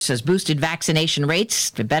has boosted vaccination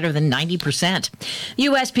rates to better than 90%.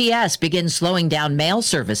 USPS begins slowing down mail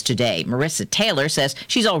service today. Marissa Taylor says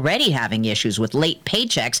she's already having issues with late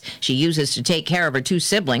paychecks she uses to take care of her two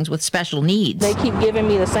siblings with special needs. They keep giving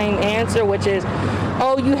me the same answer, which is,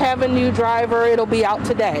 oh, you have a new driver, it'll be out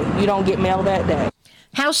today. You don't get mail that day.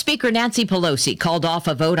 House Speaker Nancy Pelosi called off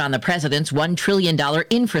a vote on the president's $1 trillion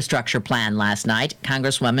infrastructure plan last night.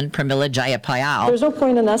 Congresswoman Pramila Jayapal. There's no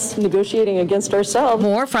point in us negotiating against ourselves.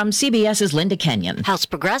 More from CBS's Linda Kenyon. House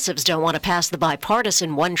progressives don't want to pass the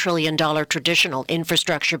bipartisan $1 trillion traditional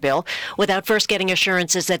infrastructure bill without first getting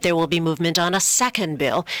assurances that there will be movement on a second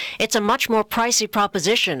bill. It's a much more pricey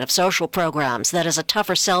proposition of social programs that is a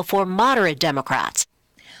tougher sell for moderate Democrats.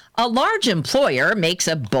 A large employer makes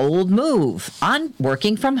a bold move on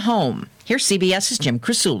working from home. Here's CBS's Jim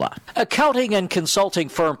Krasula. Accounting and consulting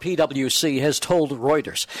firm PwC has told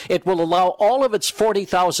Reuters it will allow all of its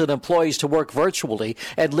 40,000 employees to work virtually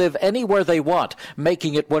and live anywhere they want,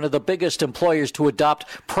 making it one of the biggest employers to adopt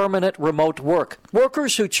permanent remote work.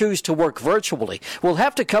 Workers who choose to work virtually will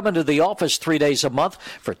have to come into the office 3 days a month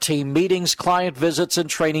for team meetings, client visits, and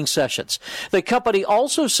training sessions. The company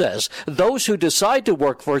also says those who decide to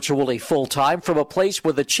work virtually full-time from a place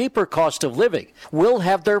with a cheaper cost of living will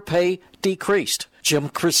have their pay decreased. Jim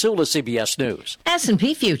Krasula, CBS News.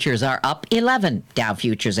 S&P futures are up 11. Dow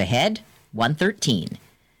futures ahead 113.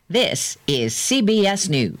 This is CBS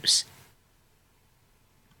News.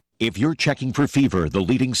 If you're checking for fever, the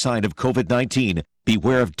leading sign of COVID-19,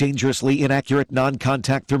 beware of dangerously inaccurate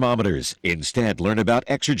non-contact thermometers. Instead, learn about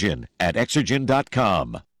Exergen at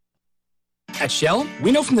Exergen.com. At Shell,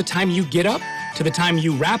 we know from the time you get up to the time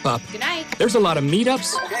you wrap up, good night, there's a lot of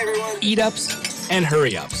meetups, eat-ups, and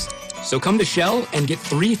hurry-ups. So come to Shell and get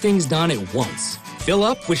 3 things done at once. Fill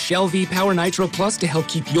up with Shell V-Power Nitro Plus to help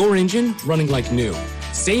keep your engine running like new.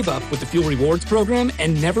 Save up with the Fuel Rewards program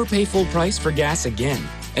and never pay full price for gas again.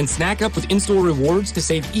 And snack up with in-store rewards to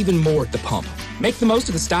save even more at the pump. Make the most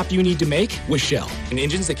of the stop you need to make with Shell. And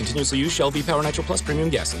engines that continuously use Shell V-Power Nitro Plus premium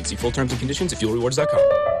gasoline. See full terms and conditions at fuelrewards.com.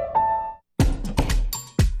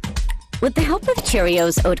 With the help of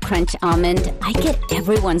Cheerios Oat Crunch Almond, I get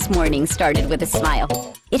everyone's morning started with a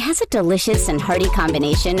smile. It has a delicious and hearty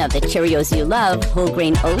combination of the Cheerios you love, whole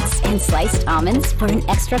grain oats, and sliced almonds for an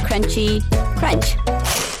extra crunchy crunch.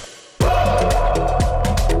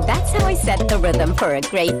 That's how I set the rhythm for a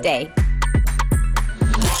great day.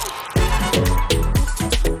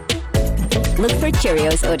 Look for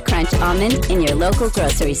Cheerios Oat Crunch Almond in your local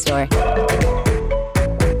grocery store.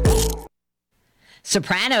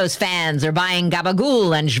 Sopranos fans are buying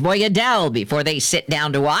Gabagool and Žvoja before they sit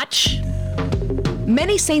down to watch.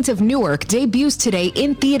 Many Saints of Newark debuts today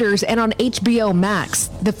in theaters and on HBO Max.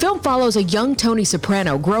 The film follows a young Tony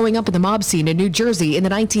Soprano growing up in the mob scene in New Jersey in the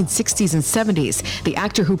 1960s and 70s. The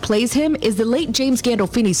actor who plays him is the late James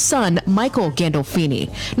Gandolfini's son, Michael Gandolfini.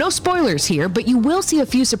 No spoilers here, but you will see a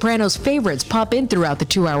few Sopranos favorites pop in throughout the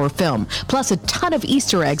 2-hour film, plus a ton of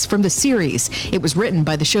Easter eggs from the series. It was written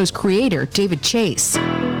by the show's creator, David Chase.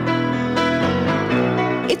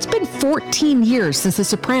 It's been 14 years since The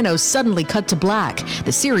Sopranos suddenly cut to black.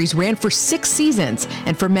 The series ran for 6 seasons,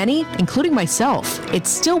 and for many, including myself, it's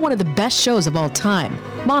still one of the best shows of all time.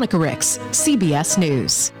 Monica Ricks, CBS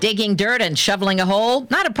News. Digging dirt and shoveling a hole?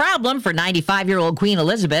 Not a problem for 95-year-old Queen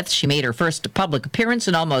Elizabeth. She made her first public appearance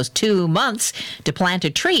in almost 2 months to plant a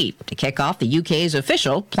tree to kick off the UK's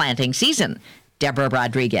official planting season. Deborah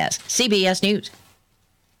Rodriguez, CBS News.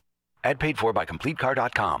 Ad paid for by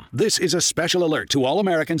CompleteCar.com. This is a special alert to all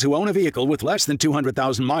Americans who own a vehicle with less than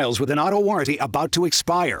 200,000 miles with an auto warranty about to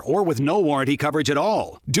expire or with no warranty coverage at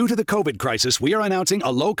all. Due to the COVID crisis, we are announcing a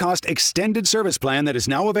low-cost extended service plan that is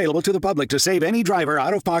now available to the public to save any driver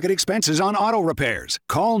out-of-pocket expenses on auto repairs.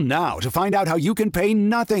 Call now to find out how you can pay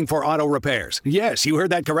nothing for auto repairs. Yes, you heard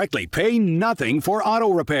that correctly. Pay nothing for auto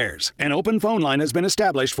repairs. An open phone line has been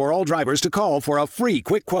established for all drivers to call for a free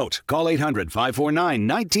quick quote. Call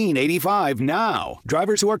 800-549-1980. Now.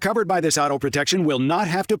 Drivers who are covered by this auto protection will not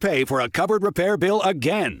have to pay for a covered repair bill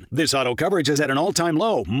again. This auto coverage is at an all-time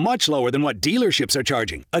low, much lower than what dealerships are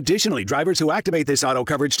charging. Additionally, drivers who activate this auto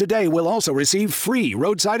coverage today will also receive free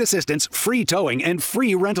roadside assistance, free towing, and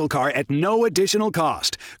free rental car at no additional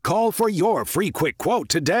cost. Call for your free quick quote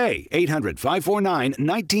today.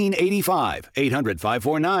 800-549-1985.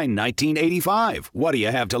 800-549-1985. What do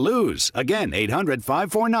you have to lose? Again,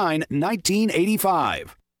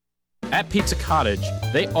 800-549-1985. At Pizza Cottage,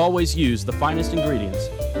 they always use the finest ingredients,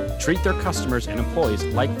 treat their customers and employees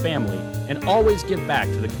like family, and always give back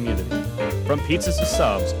to the community. From pizzas to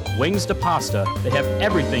subs, wings to pasta, they have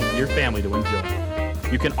everything for your family to enjoy.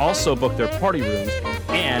 You can also book their party rooms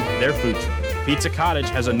and their food truck. Pizza Cottage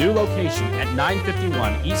has a new location at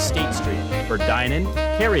 951 East State Street for dine-in,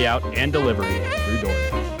 carry-out, and delivery through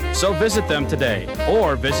DoorDash. So visit them today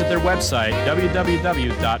or visit their website,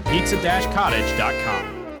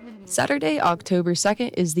 www.pizza-cottage.com. Saturday, October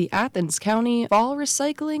 2nd is the Athens County Fall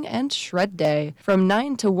Recycling and Shred Day. From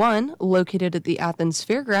 9 to 1, located at the Athens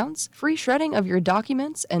Fairgrounds, free shredding of your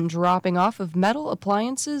documents and dropping off of metal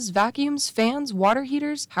appliances, vacuums, fans, water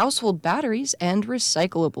heaters, household batteries, and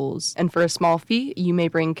recyclables. And for a small fee, you may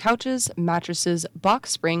bring couches, mattresses,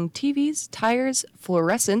 box spring, TVs, tires,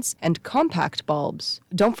 fluorescents, and compact bulbs.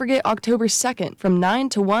 Don't forget October 2nd from 9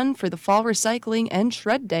 to 1 for the Fall Recycling and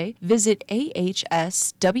Shred Day. Visit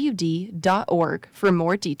ahswd.org for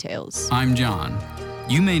more details. I'm John.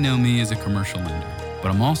 You may know me as a commercial lender,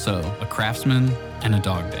 but I'm also a craftsman and a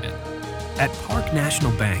dog dad. At Park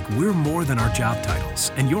National Bank, we're more than our job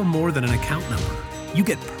titles, and you're more than an account number. You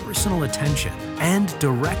get personal attention and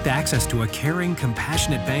direct access to a caring,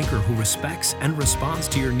 compassionate banker who respects and responds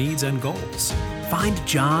to your needs and goals. Find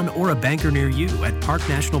John or a banker near you at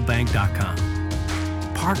parknationalbank.com.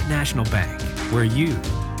 Park National Bank, where you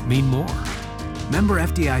mean more. Member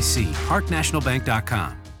FDIC,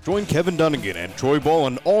 parknationalbank.com. Join Kevin Dunnigan and Troy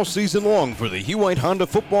Bolin all season long for the Hugh White Honda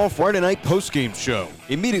Football Friday Night Postgame Show.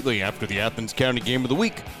 Immediately after the Athens County Game of the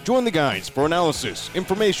Week, join the guys for analysis,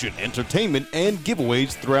 information, entertainment, and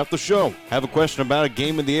giveaways throughout the show. Have a question about a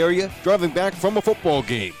game in the area? Driving back from a football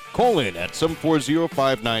game? Call in at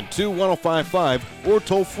 740-592-1055 or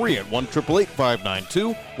toll free at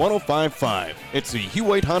 1-888-592-1055. It's the Hugh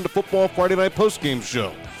White Honda Football Friday Night Postgame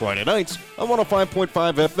Show. Friday nights on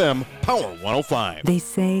 105.5 FM, Power 105. They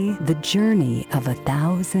say the journey of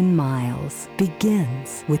 1,000 miles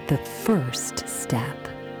begins with the first step.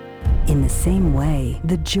 In the same way,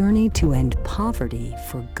 the journey to end poverty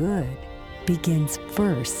for good begins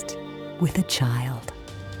first with a child.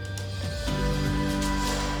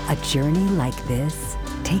 A journey like this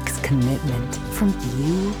takes commitment from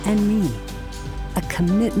you and me. A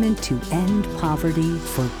commitment to end poverty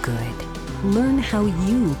for good. Learn how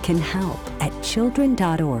you can help at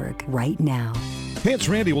children.org right now. Pants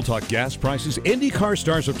Randy will talk gas prices, IndyCar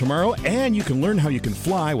stars of tomorrow, and you can learn how you can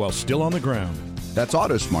fly while still on the ground. That's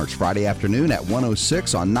Auto Smarts Friday afternoon at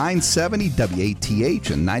 106 on 970 WATH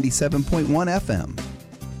and 97.1 FM.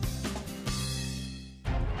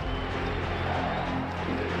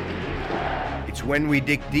 It's when we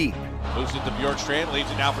dig deep. Moves it to Bjorkstrand, leaves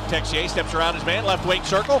it now for Texier, steps around his man, left wing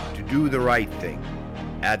circle. To do the right thing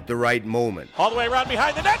at the right moment. All the way around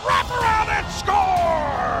behind the net, wrap around and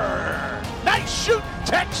score! Nice shoot,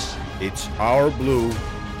 Tex! It's our blue,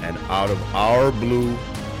 and out of our blue,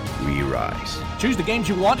 we rise. Choose the games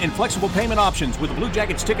you want and flexible payment options with the Blue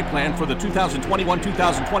Jackets ticket plan for the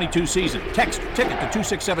 2021-2022 season. Text ticket to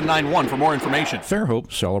 26791 for more information.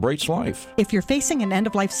 Fairhope celebrates life. If you're facing an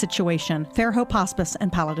end-of-life situation, Fairhope Hospice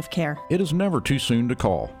and Palliative Care. It is never too soon to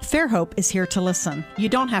call. Fairhope is here to listen. You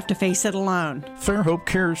don't have to face it alone. Fairhope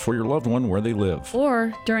cares for your loved one where they live.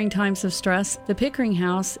 Or, during times of stress, the Pickering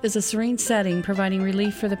House is a serene setting providing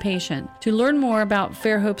relief for the patient. To learn more about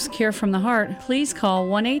Fairhope's Care from the Heart, please call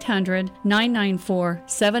 1-800-994-7077.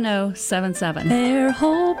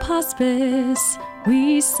 Fairhope Hospice,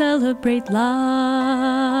 we celebrate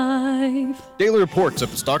life. Daily reports at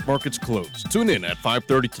the stock market's close. Tune in at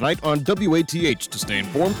 5:30 tonight on WATH to stay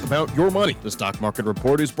informed about your money. The stock market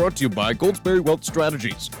report is brought to you by Goldsberry Wealth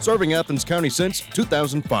Strategies, serving Athens County since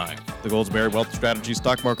 2005. The Goldsberry Wealth Strategies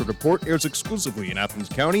stock market report airs exclusively in Athens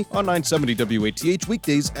County on 970 WATH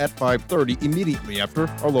weekdays at 5:30 immediately after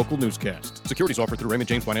our local newscast. Securities offered through Raymond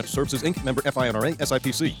James Financial Services, Inc., member FINRA,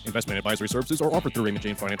 SIPC. Investment advisory services are offered through Raymond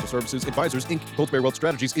James Financial Services Advisors, Inc. Goldsberry Wealth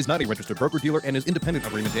Strategies is not a registered broker-dealer and is independent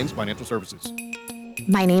of Raymond James Financial Services.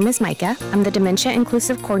 My name is Micah. I'm the Dementia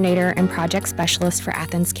Inclusive Coordinator and Project Specialist for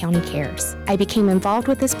Athens County Cares. I became involved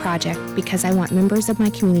with this project because I want members of my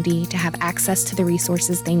community to have access to the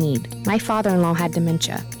resources they need. My father-in-law had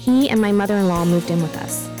dementia. He and my mother-in-law moved in with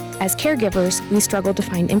us. As caregivers, we struggled to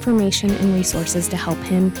find information and resources to help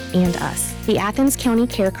him and us. The Athens County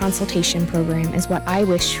Care Consultation Program is what I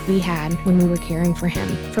wish we had when we were caring for him.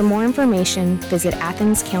 For more information, visit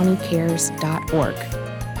athenscountycares.org.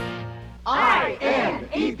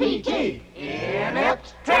 INEPT, EMF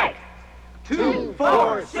Tech,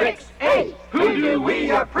 2468. Who do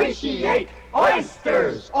we appreciate?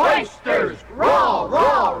 Oysters, oysters, raw,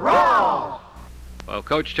 raw, raw. Well,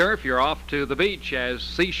 Coach Turf, you're off to the beach as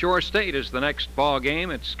Seashore State is the next ball game.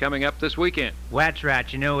 It's coming up this weekend. Well, that's right.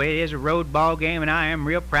 You know, it is a road ball game, and I am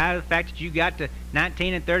real proud of the fact that you got the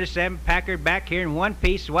 19 and 37 Packard back here in one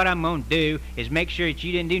piece. So what I'm going to do is make sure that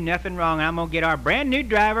you didn't do nothing wrong. I'm going to get our brand new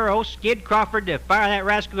driver, old Skid Crawford, to fire that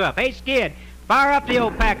rascal up. Hey, Skid, Fire up the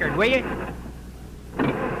old Packard, will you?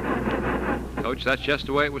 Coach, that's just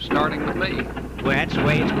the way it was starting with me. Well, that's the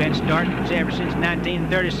way it's been starting ever since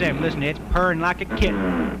 1937. Listen, it's purring like a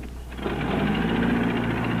kitten.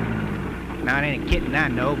 Now, it ain't a kitten, I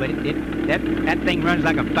know, but that thing runs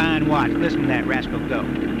like a fine watch. Listen to that rascal go.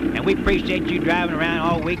 And we appreciate you driving around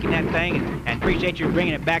all week in that thing, and appreciate you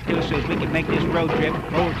bringing it back to us so as we can make this road trip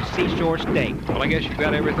over to Seashore State. Well, I guess you've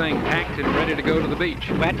got everything packed and ready to go to the beach.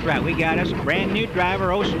 Well, that's right. We got us a brand new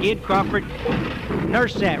driver, old Skid Crawford.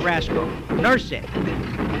 Nurse that rascal. Nurse it.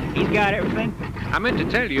 He's got everything. I meant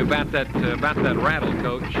to tell you about that rattle,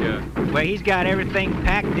 Coach. Well, he's got everything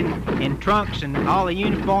packed in trunks and all the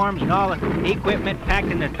uniforms and all the equipment packed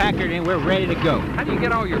in the Packard, and we're ready to go. How do you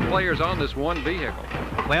get all your players on this one vehicle?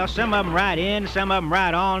 Well, some of them ride in, some of them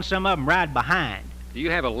ride on, some of them ride behind. Do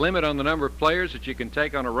you have a limit on the number of players that you can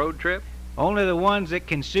take on a road trip? Only the ones that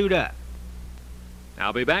can suit up.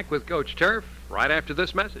 I'll be back with Coach Turf right after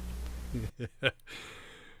this message.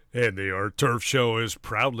 And the Art Turf Show is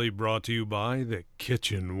proudly brought to you by the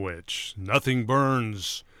Kitchen Witch. Nothing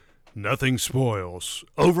burns, nothing spoils,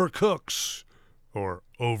 overcooks, or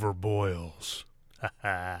overboils.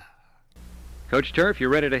 Coach Turf, you're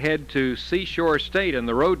ready to head to Seashore State in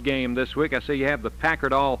the road game this week. I see you have the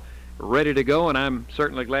Packard all ready to go, and I'm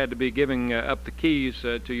certainly glad to be giving up the keys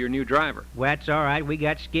to your new driver. Well, that's all right. We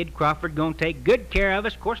got Skid Crawford going to take good care of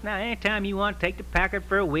us. Of course, now, anytime you want to take the Packard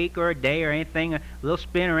for a week or a day or anything, a little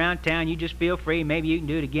spin around town, you just feel free. Maybe you can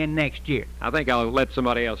do it again next year. I think I'll let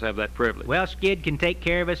somebody else have that privilege. Well, Skid can take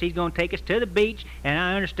care of us. He's going to take us to the beach, and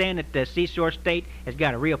I understand that Seashore State has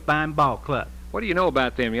got a real fine ball club. What do you know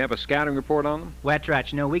about them? You have a scouting report on them? Well, that's right.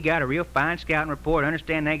 You know, we got a real fine scouting report. I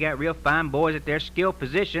understand they got real fine boys at their skill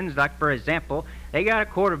positions. Like, for example, they got a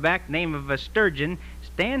quarterback named of Sturgeon,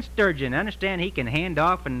 Stan Sturgeon. I understand he can hand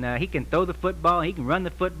off and he can throw the football. He can run the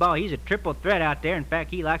football. He's a triple threat out there. In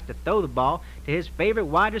fact, he likes to throw the ball to his favorite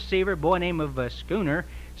wide receiver, a boy named of Schooner,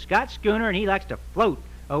 Scott Schooner, and he likes to float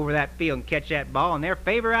over that field and catch that ball. And their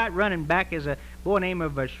favorite running back is a boy named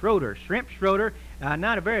of Schroeder, Shrimp Schroeder.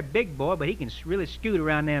 Not a very big boy, but he can really scoot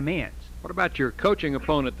around them ends. What about your coaching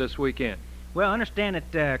opponent this weekend? Well, I understand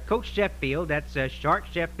that Coach Sheffield, that's Shark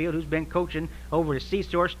Sheffield, who's been coaching over at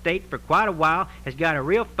Seashore State for quite a while, has got a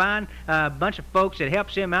real fine bunch of folks that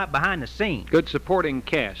helps him out behind the scenes. Good supporting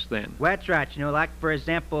cast, then. Well, that's right. You know, like, for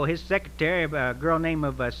example, his secretary, a girl named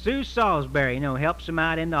of Sue Salisbury, helps him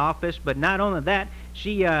out in the office. But not only that,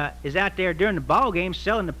 she is out there during the ball games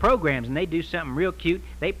selling the programs, and they do something real cute.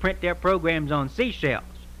 They print their programs on seashells.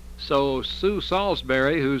 So Sue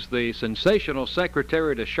Salisbury, who's the sensational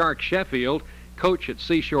secretary to Shark Sheffield, coach at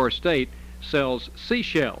Seashore State, sells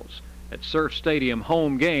seashells at Surf Stadium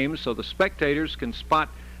home games so the spectators can spot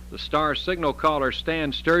the star signal caller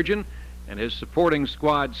Stan Sturgeon and his supporting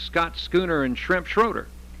squad Scott Schooner and Shrimp Schroeder.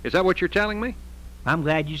 Is that what you're telling me? I'm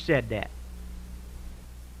glad you said that.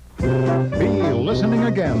 Be listening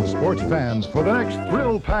again, sports fans, for the next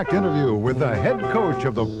thrill-packed interview with the head coach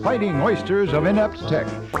of the Fighting Oysters of Inept Tech,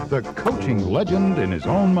 the coaching legend in his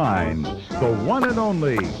own mind, the one and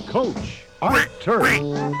only Coach Art Turf.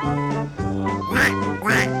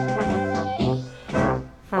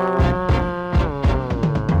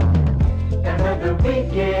 Another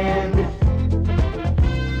weekend.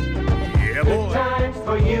 Yeah, boy. Good times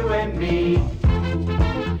for you and me.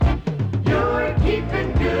 You're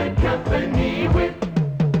keeping good company with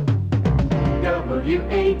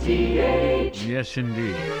WATH. Yes,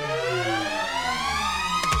 indeed.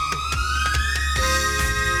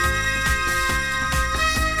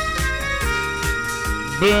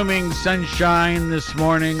 Booming sunshine this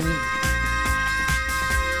morning.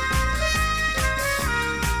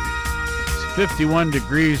 It's 51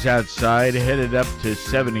 degrees outside, headed up to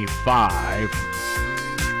 75.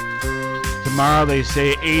 Tomorrow they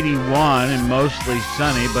say 81 and mostly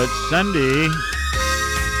sunny, but Sunday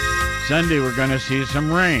we're going to see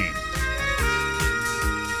some rain.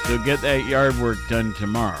 So get that yard work done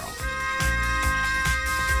tomorrow.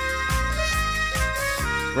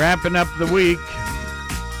 Wrapping up the week,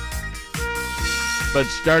 but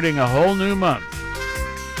starting a whole new month.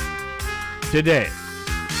 Today,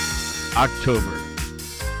 October.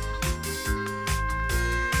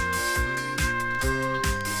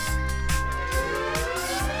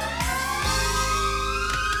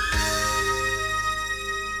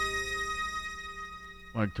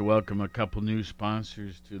 I'd like to welcome a couple new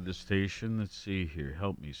sponsors to the station. Let's see here.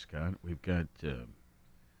 Help me, Scott. We've got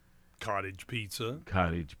Cottage Pizza.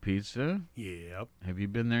 Cottage Pizza. Yep. Have you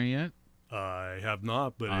been there yet? I have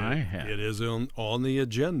not, but I have. It is on the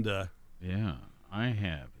agenda. Yeah, I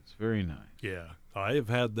have. It's very nice. Yeah, I have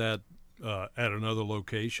had that at another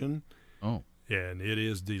location. Oh. and it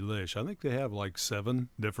is delish. I think they have like 7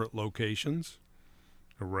 different locations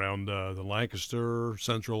around the Lancaster,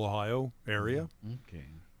 Central Ohio area. Okay.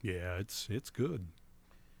 Yeah, it's good.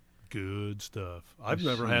 Good stuff. I've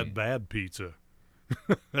never had bad pizza.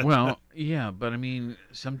 Well, yeah, but I mean,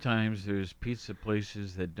 sometimes there's pizza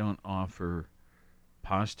places that don't offer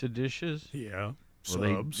pasta dishes. Yeah,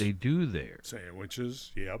 well, subs. They do there.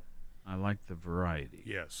 Sandwiches, yep. I like the variety.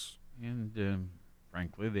 Yes. And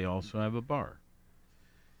frankly, they also have a bar.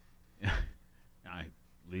 I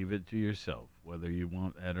leave it to yourself whether you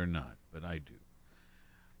want that or not, but I do.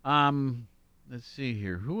 Let's see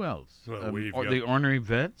here. Who else? Well, we've the got- Ornery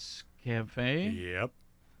Vets Cafe. Yep.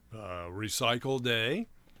 Recycle Day.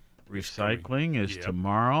 Recycling is Yep.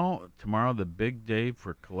 tomorrow. Tomorrow, the big day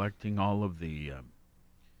for collecting all of the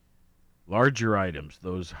larger items,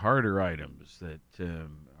 those harder items that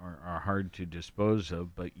are hard to dispose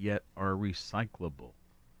of, but yet are recyclable.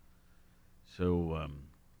 So,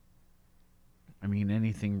 I mean,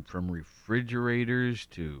 anything from refrigerators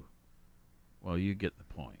to, well, you get the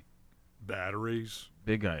point. Batteries.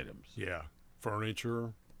 Big items. Yeah.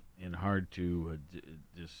 Furniture. And hard to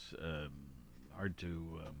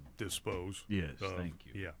dispose. Yes, of. thank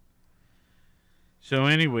you. Yeah. So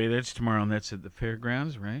anyway, that's tomorrow, and that's at the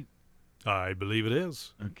fairgrounds, right? I believe it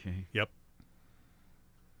is. Okay. Yep.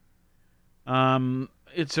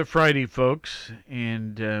 It's a Friday, folks,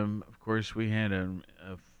 and of course we had a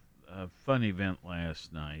fun event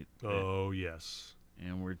last night. Oh yes.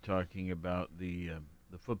 And we're talking about the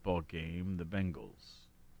football game, the Bengals.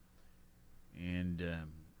 And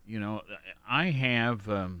you know, I have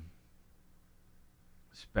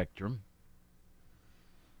Spectrum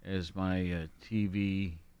as my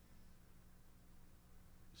TV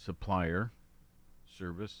supplier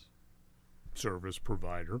service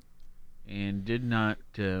provider, and did not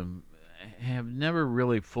have never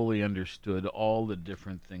really fully understood all the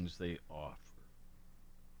different things they offer.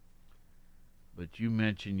 But you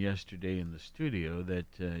mentioned yesterday in the studio that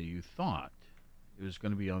you thought it was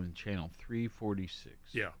going to be on channel 346.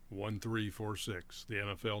 Yeah, 1346, the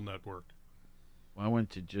NFL Network. Well, I went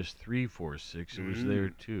to just 346. It was there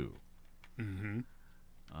too. Mm-hmm.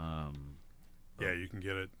 Yeah, you can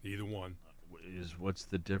get it either one. What's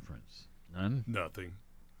the difference? None? Nothing.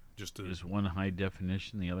 Just is one high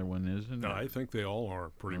definition, the other one isn't? No, I think they all are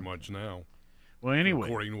pretty much now. Well, anyway,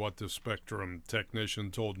 according to what the Spectrum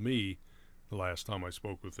technician told me the last time I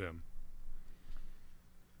spoke with him.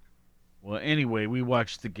 Well, anyway, we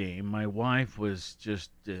watched the game. My wife was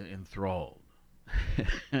just enthralled.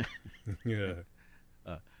 Yeah.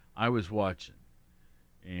 I was watching.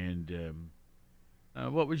 And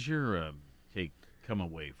what was your take come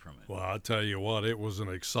away from it? Well, I'll tell you what, it was an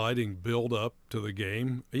exciting build-up to the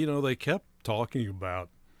game. You know, they kept talking about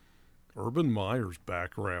Urban Meyer's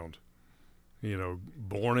background. You know,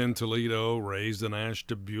 born in Toledo, raised in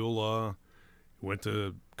Ashtabula, went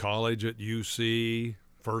to college at UC,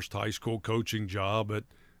 first high school coaching job at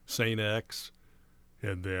St. X,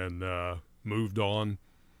 and then moved on.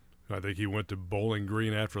 I think he went to Bowling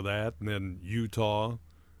Green after that, and then Utah,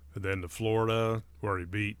 and then to Florida, where he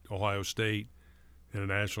beat Ohio State in a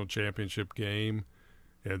national championship game,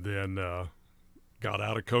 and then got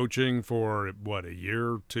out of coaching for, what, a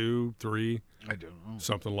year, 2, 3? I don't know.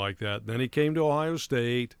 Something like that. Then he came to Ohio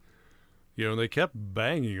State. You know, they kept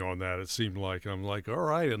banging on that, it seemed like. I'm like, all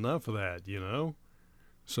right, enough of that, you know?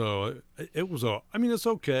 So it was I mean, it's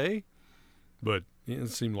okay, but it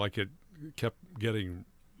seemed like it kept getting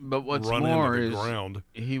But what's run more into is the ground.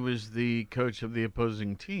 he was the coach of the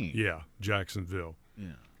opposing team. Yeah, Jacksonville.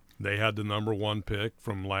 Yeah. They had the number 1 pick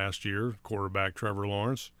from last year, quarterback Trevor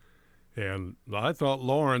Lawrence. And I thought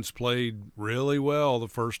Lawrence played really well the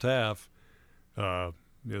first half. You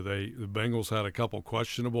know, the Bengals had a couple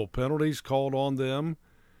questionable penalties called on them.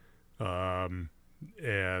 And,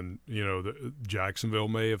 you know, Jacksonville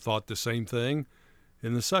may have thought the same thing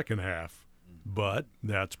in the second half. But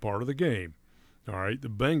that's part of the game. All right, the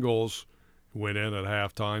Bengals went in at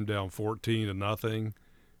halftime down 14-0,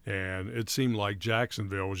 and it seemed like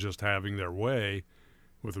Jacksonville was just having their way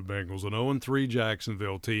with the Bengals. An 0-3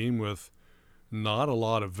 Jacksonville team with not a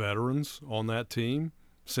lot of veterans on that team.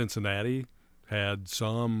 Cincinnati had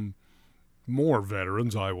some more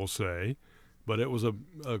veterans, I will say, but it was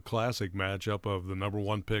a classic matchup of the number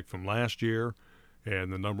 1 pick from last year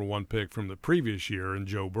and the number 1 pick from the previous year in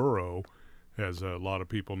Joe Burrow, as a lot of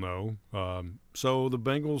people know. So the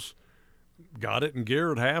Bengals got it in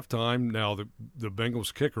gear at halftime. Now, the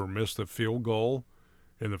Bengals kicker missed a field goal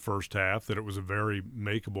in the first half, that it was a very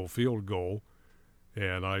makeable field goal.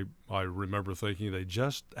 And I remember thinking they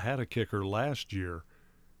just had a kicker last year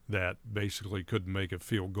that basically couldn't make a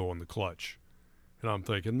field goal in the clutch. And I'm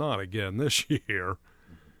thinking, not again this year.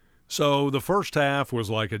 So the first half was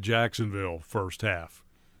like a Jacksonville first half,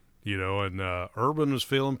 and Urban was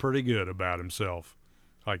feeling pretty good about himself,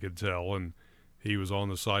 I could tell. And he was on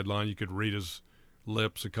the sideline. You could read his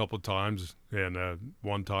lips a couple of times. And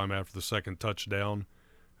one time after the second touchdown,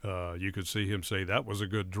 you could see him say that was a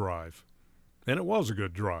good drive. And it was a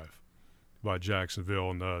good drive by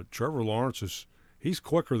Jacksonville. And Trevor Lawrence, he's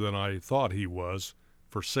quicker than I thought he was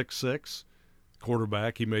for 6'6".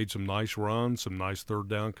 Quarterback. He made some nice runs, some nice third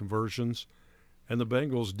down conversions, and the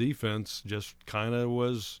Bengals defense just kind of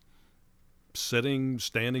was standing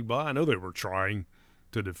by. I know they were trying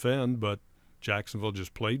to defend, but Jacksonville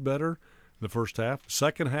just played better in the first half.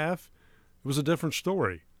 Second half, it was a different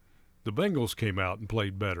story. The Bengals came out and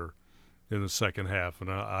played better in the second half, and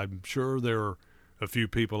I'm sure there are a few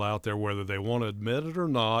people out there, whether they want to admit it or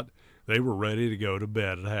not, they were ready to go to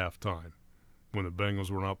bed at halftime when the Bengals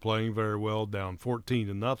were not playing very well, down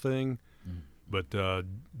 14-0. But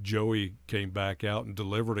Joey came back out and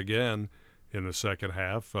delivered again in the second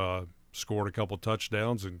half, scored a couple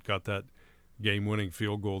touchdowns and got that game-winning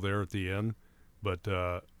field goal there at the end. But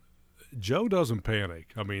Joe doesn't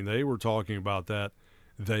panic. I mean, they were talking about that,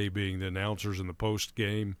 they being the announcers in the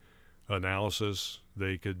post-game analysis.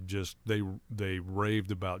 They could just they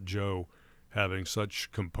raved about Joe having such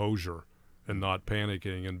composure and not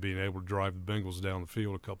panicking and being able to drive the Bengals down the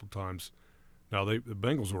field a couple times. Now, the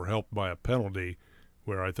Bengals were helped by a penalty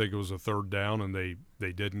where I think it was a third down and they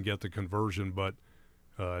didn't get the conversion, but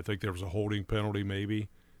I think there was a holding penalty maybe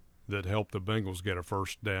that helped the Bengals get a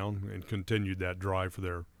first down and continued that drive for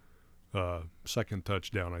their second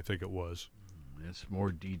touchdown, I think it was. That's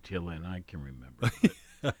more detail than I can remember.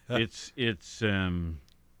 it's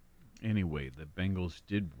anyway, the Bengals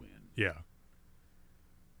did win. Yeah.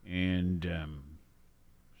 And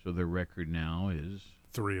so their record now is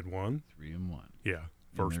 3-1. 3-1. Yeah,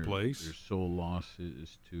 first place. Their sole loss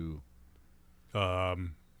is to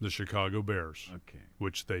the Chicago Bears. Okay.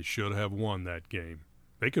 Which they should have won that game.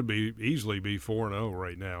 They could easily be 4-0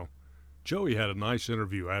 right now. Joey had a nice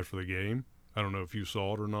interview after the game. I don't know if you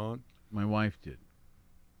saw it or not. My wife did.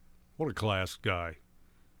 What a class guy.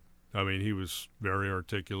 I mean, he was very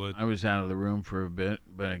articulate. I was out of the room for a bit,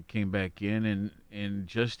 but I came back in and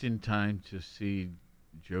just in time to see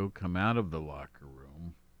Joe come out of the locker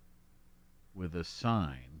room with a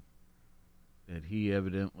sign that he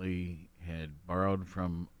evidently had borrowed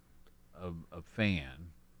from a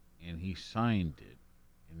fan, and he signed it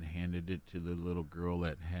and handed it to the little girl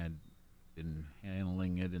that had been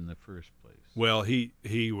handling it in the first place. Well, he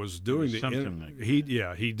was doing like he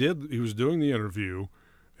was doing the interview.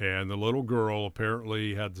 And the little girl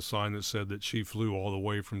apparently had the sign that said that she flew all the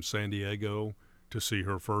way from San Diego to see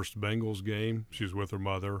her first Bengals game. She was with her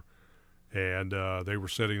mother. And they were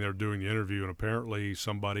sitting there doing the interview, and apparently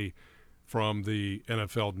somebody from the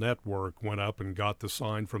NFL Network went up and got the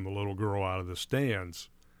sign from the little girl out of the stands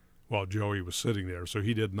while Joey was sitting there. So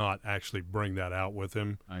he did not actually bring that out with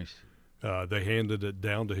him. I see. They handed it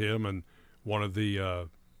down to him, and one of the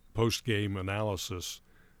post-game analysis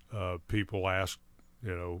people asked,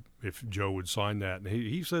 if Joe would sign that. And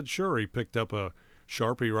he said, sure. He picked up a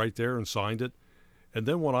Sharpie right there and signed it. And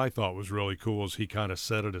then what I thought was really cool is he kind of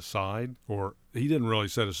set it aside, or he didn't really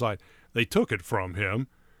set it aside. They took it from him.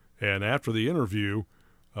 And after the interview,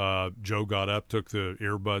 Joe got up, took the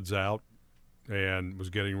earbuds out, and was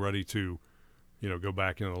getting ready to, go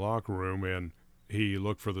back in the locker room. And he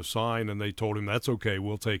looked for the sign, and they told him, that's okay,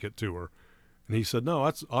 we'll take it to her. And he said,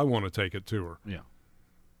 no, I want to take it to her. Yeah.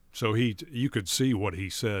 So you could see what he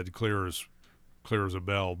said clear as a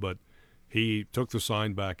bell, but he took the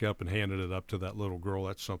sign back up and handed it up to that little girl.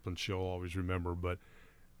 That's something she'll always remember. But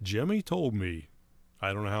Jimmy told me,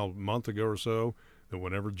 I don't know how, a month ago or so, that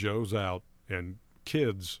whenever Joe's out and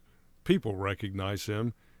people recognize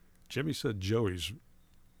him, Jimmy said Joey's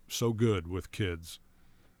so good with kids,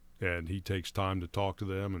 and he takes time to talk to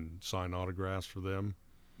them and sign autographs for them.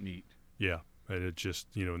 Neat. Yeah, and it's just,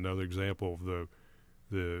 another example of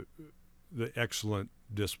the excellent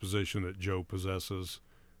disposition that Joe possesses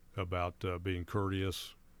about being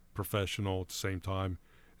courteous, professional at the same time,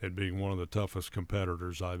 and being one of the toughest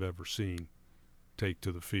competitors I've ever seen take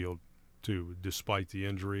to the field, too, despite the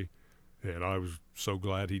injury. And I was so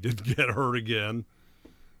glad he didn't get hurt again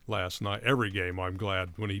last night. Every game I'm glad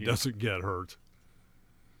when he doesn't get hurt.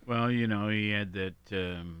 Well, he had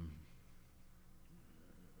that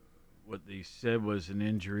what they said was an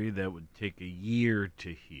injury that would take a year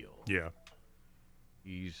to heal. Yeah.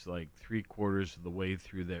 He's like 3/4 of the way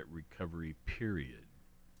through that recovery period.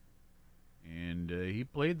 And he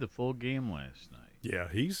played the full game last night. Yeah,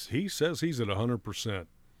 he says he's at 100%.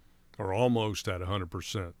 Or almost at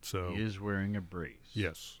 100%. So he is wearing a brace.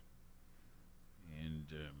 Yes. And,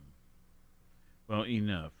 well,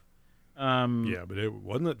 enough. Yeah, but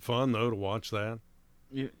wasn't it fun, though, to watch that?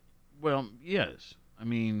 Yeah, well, yes. I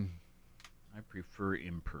mean, I prefer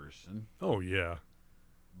in person. Oh, yeah.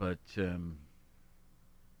 But,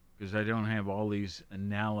 because I don't have all these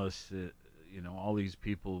analysis, all these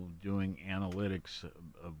people doing analytics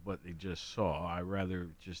of what they just saw. I rather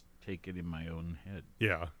just take it in my own head.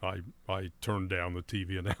 Yeah, I turn down the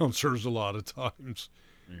TV announcers a lot of times,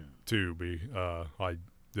 too.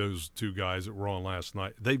 Those two guys that were on last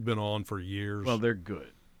night, they've been on for years. Well, they're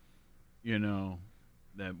good.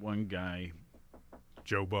 That one guy.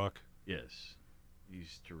 Joe Buck? Yes,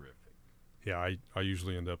 he's terrific. Yeah, I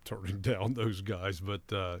usually end up turning down those guys, but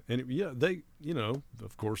they,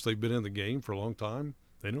 of course they've been in the game for a long time.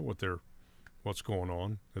 They know what's going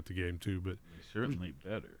on at the game too. But certainly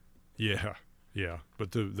better. Yeah.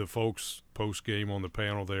 But the folks post game on the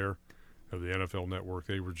panel there of the NFL Network,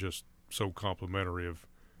 they were just so complimentary of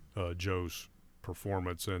Joe's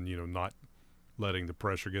performance and not letting the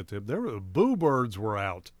pressure get to him. The Boo Birds were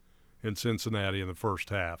out in Cincinnati in the first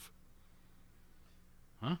half.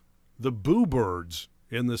 Huh? The Boo Birds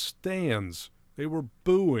in the stands, they were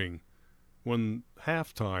booing when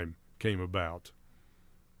halftime came about.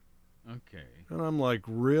 Okay. And I'm like,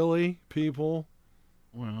 really, people?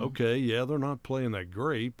 Well, okay, yeah, they're not playing that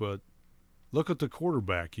great, but look at the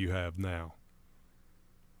quarterback you have now.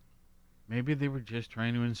 Maybe they were just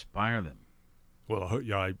trying to inspire them. Well,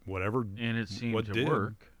 yeah, whatever. And it seemed to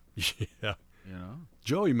work. Yeah.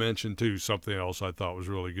 Joey mentioned, too, something else I thought was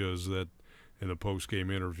really good is that in the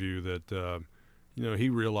post-game interview that, he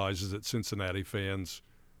realizes that Cincinnati fans,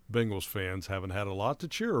 Bengals fans, haven't had a lot to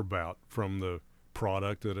cheer about from the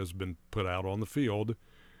product that has been put out on the field.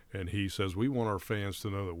 And he says, we want our fans to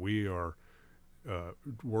know that we are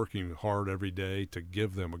working hard every day to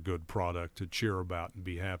give them a good product to cheer about and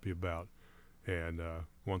be happy about. And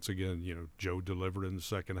once again, Joe delivered in the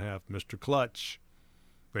second half. Mr. Clutch.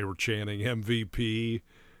 They were chanting MVP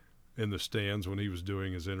in the stands when he was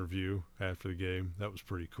doing his interview after the game. That was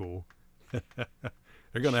pretty cool. They're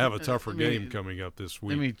going to have a tougher game coming up this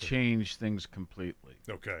week. Let me change things completely.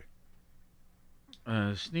 Okay.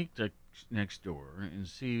 Sneak next door and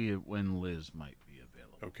see when Liz might be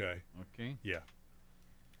available. Okay. Okay? Yeah.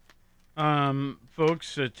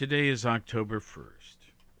 Folks, today is October 1st.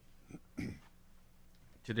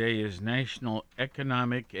 Today is National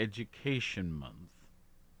Economic Education Month.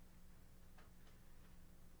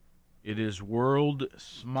 It is World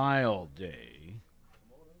Smile Day.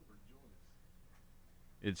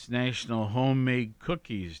 It's National Homemade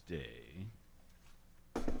Cookies Day.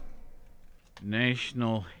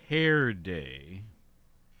 National Hair Day.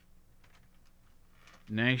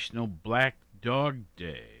 National Black Dog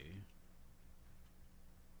Day.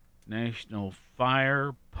 National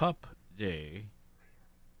Fire Pup Day.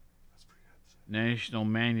 National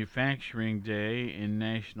Manufacturing Day and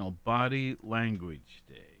National Body Language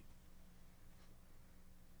Day.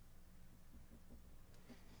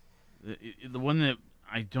 The one that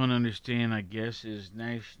I don't understand, I guess, is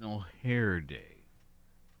National Hair Day.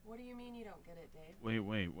 What do you mean you don't get it, Dave?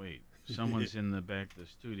 Wait. Someone's in the back of the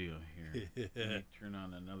studio here. Let me turn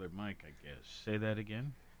on another mic, I guess. Say that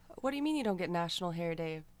again? What do you mean you don't get National Hair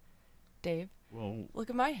Day, Dave? Well, look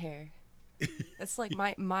at my hair. It's like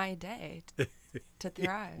my day to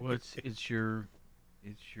thrive. Well, it's your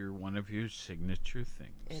one of your signature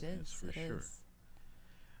things. It is. That's for it sure. Is.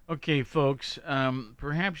 Okay, folks.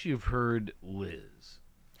 Perhaps you've heard Liz.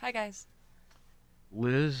 Hi, guys.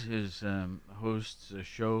 Liz hosts a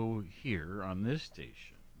show here on this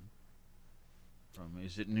station.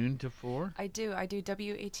 Is it noon to 4? I do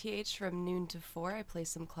WATH from noon to 4. I play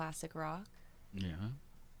some classic rock. Yeah.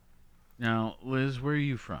 Now, Liz, where are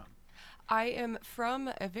you from? I am from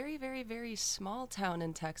a very, very, very small town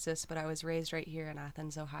in Texas, but I was raised right here in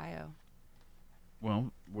Athens, Ohio.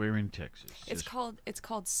 Well, where in Texas? It's called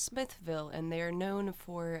Smithville, and they are known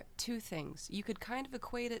for two things. You could kind of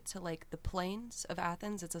equate it to like the Plains of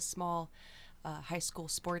Athens. It's a small high school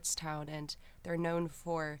sports town, and they're known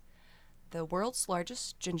for the world's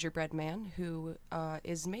largest gingerbread man, who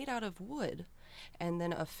is made out of wood. And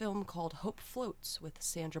then a film called Hope Floats with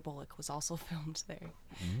Sandra Bullock was also filmed there.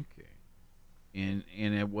 Okay. And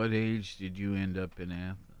at what age did you end up in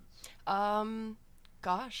Athens?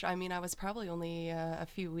 Gosh, I mean, I was probably only a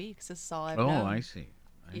few weeks. This is all I've known. Oh, I see.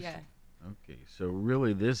 I see. Okay, so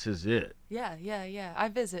really this is it. Yeah. I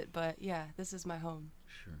visit, but yeah, this is my home.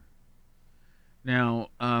 Sure. Now,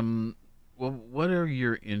 well, what are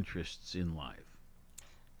your interests in life?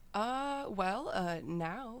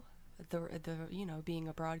 Now being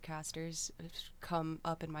a broadcaster's come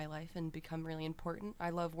up in my life and become really important. I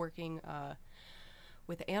love working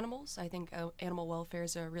with animals. I think animal welfare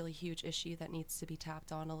is a really huge issue that needs to be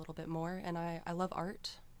tapped on a little bit more, and I love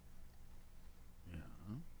art.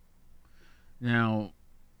 Yeah. Now,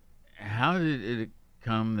 how did it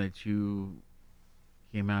come that you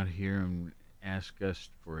came out here and asked us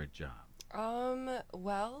for a job?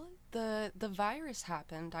 Well, the virus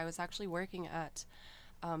happened. I was actually working at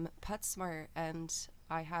PetSmart, and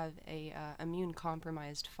I have a immune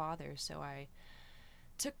compromised father, so I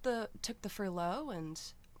took the furlough, and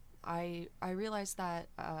I realized that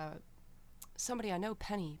somebody I know,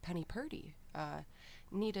 Penny Purdy,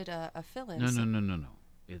 needed a fill-in. No.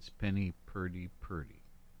 It's Penny Purdy. Purdy.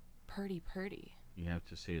 You have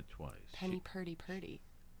to say it twice. Penny Purdy.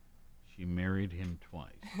 She married him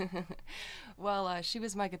twice. Well, she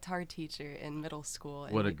was my guitar teacher in middle school.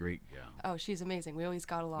 What a great gal. Oh, she's amazing. We always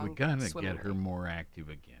got along. We gotta swimmingly. get her more active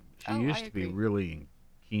again. She Oh, used I to be agree. really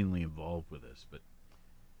keenly involved with us, but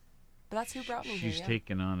that's who brought me here. she's Yeah.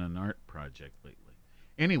 taken on an art project lately.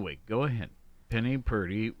 Anyway, go ahead. Penny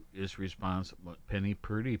Purdy is responsible. Penny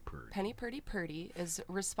Purdy. Penny Purdy is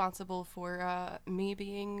responsible for me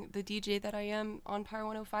being the DJ that I am on Power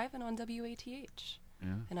 105 and on WATH.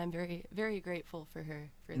 Yeah. And I'm very, very grateful for her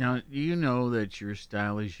for Now, that. do you know that your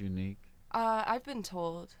style is unique? I've been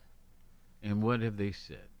told. And what have they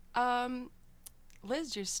said?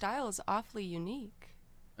 Liz, your style is awfully unique.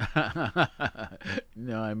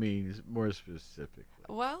 No, I mean more specifically.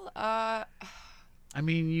 Well, I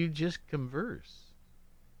mean, you just converse.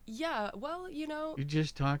 yeah, well, You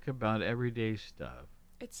just talk about everyday stuff.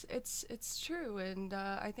 It's true, and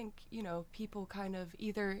I think people kind of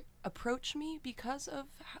either approach me because of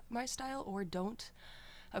my style or don't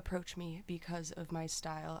approach me because of my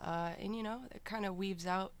style, and it kind of weaves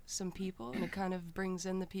out some people, and it kind of brings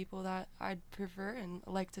in the people that I'd prefer and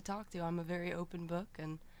like to talk to. I'm a very open book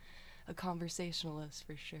and a conversationalist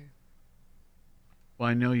for sure. Well,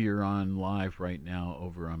 I know you're on live right now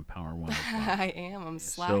over on Power 105. I am. I'm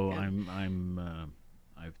slacking. So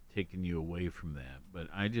I've taken you away from that, but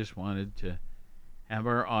I just wanted to have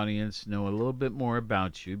our audience know a little bit more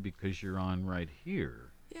about you because you're on right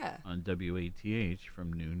here. Yeah. On WATH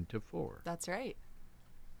from noon to 4. That's right.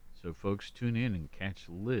 So folks, tune in and catch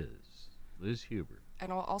Liz Huber.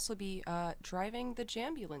 And I'll also be driving the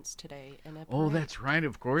Jambulance today in a Oh, parade. that's right.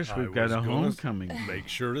 Of course, we've I got was a gonna homecoming. Make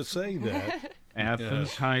sure to say that. Athens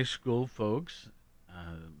Yes. High School folks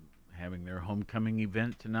having their homecoming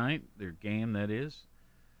event tonight, their game, that is.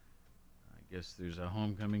 I guess there's a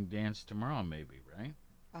homecoming dance tomorrow, maybe, right?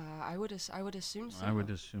 I would assume so. I would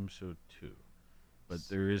assume so, too. But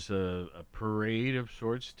there is a parade of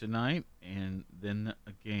sorts tonight, and then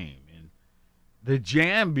a game. And the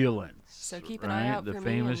Jambulance. So keep an eye out the for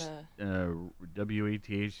famous me in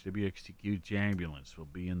WATH WXTQ Jambulance will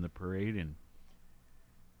be in the parade, and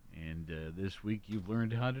this week you've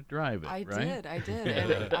learned how to drive it, I right? did.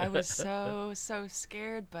 And I was so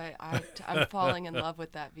scared, but I'm falling in love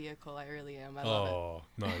with that vehicle. I really am. I love it. Oh,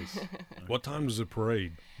 nice. What time does the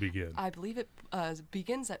parade begin? I believe it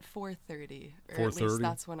begins at 4:30. Or at 4:30? least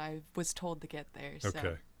that's when I was told to get there. So.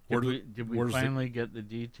 Okay. Did we finally get the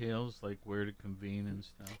details, like where to convene and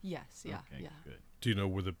stuff? Yes, yeah, Okay, yeah. good. Do you know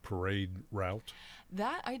where the parade route?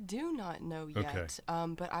 That I do not know yet.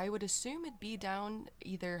 Okay. But I would assume it'd be down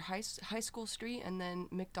either High School Street and then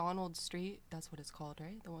McDonald Street. That's what it's called,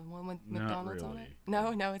 right? The one with Not McDonald's on really. it?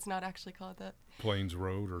 No, it's not actually called that. Plains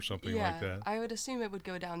Road or something Yeah, like that? I would assume it would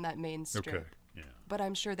go down that main strip. Okay. Yeah. But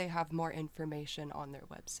I'm sure they have more information on their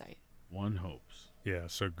website. One hopes. Yeah,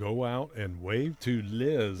 so go out and wave to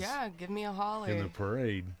Liz Yeah, give me a holler. in the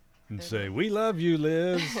parade and say, "We love you,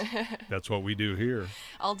 Liz." That's what we do here.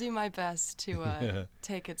 I'll do my best to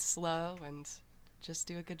take it slow and just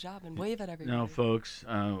do a good job and wave at everybody. Now, folks,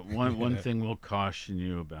 one thing we'll caution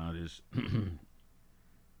you about is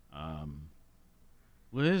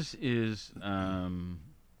Liz is,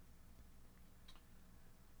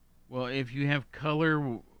 well, if you have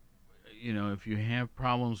color, if you have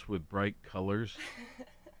problems with bright colors,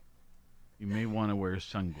 you may want to wear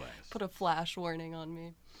sunglasses. Put a flash warning on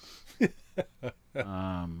me.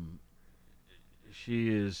 She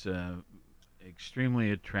is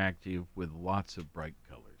extremely attractive with lots of bright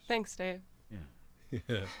colors. Thanks, Dave.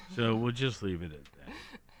 Yeah. So we'll just leave it at that.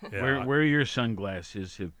 Yeah, wear your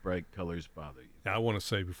sunglasses if bright colors bother you. I want to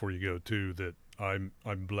say before you go too that I'm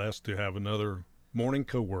blessed to have another morning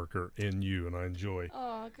coworker in you, and I enjoy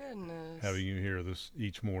Oh, goodness. having you here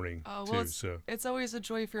each morning Oh, too. well, So it's always a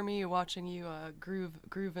joy for me watching you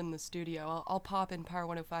groove in the studio. I'll pop in Power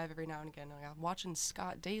 105 every now and again. Like, I'm watching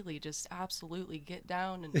Scott Daly just absolutely get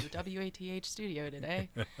down into the WATH studio today.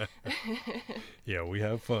 yeah, we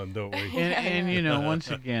have fun, don't we? And you know,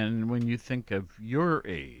 once again, when you think of your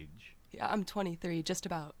age. Yeah, I'm 23, just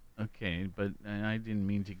about. Okay, but I didn't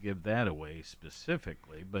mean to give that away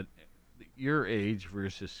specifically, but your age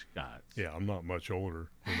versus Scott's. Yeah, I'm not much older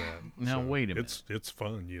than that. Now, wait a minute. It's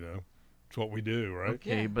fun, you know. It's what we do, right?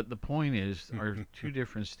 Okay, but the point is, our two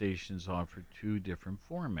different stations offer two different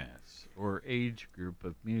formats or age group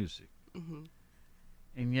of music. Mm-hmm.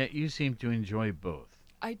 And yet you seem to enjoy both.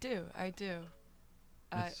 I do.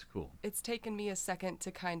 That's cool. It's taken me a second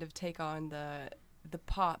to kind of take on the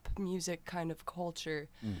pop music kind of culture.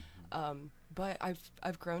 But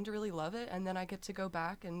I've grown to really love it, and then I get to go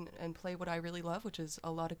back and play what I really love, which is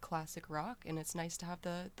a lot of classic rock, and it's nice to have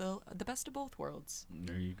the best of both worlds.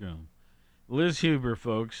 There you go. Liz Huber,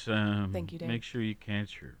 folks. Thank you, Dave. Make sure you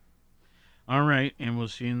catch her. All right, and we'll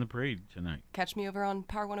see you in the parade tonight. Catch me over on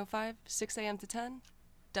Power 105, 6 a.m. to 10,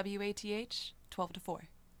 WATH, 12 to 4.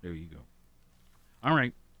 There you go. All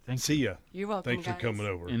right. Thanks. See ya. You're welcome, Thanks guys. for coming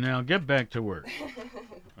over. And now get back to work.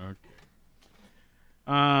 Okay.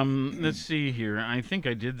 Let's see here. I think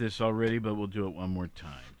I did this already, but we'll do it one more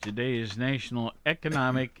time. Today is National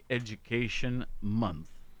Economic Education Month.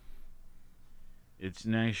 It's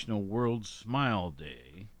National World Smile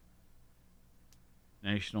Day,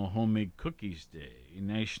 National Homemade Cookies Day,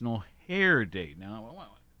 National Hair Day. Now, I want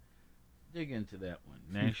to dig into that one.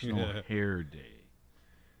 National Hair Day.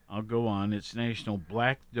 I'll go on. It's National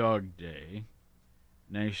Black Dog Day,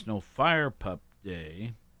 National Fire Pup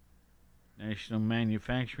Day, National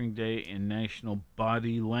Manufacturing Day, and National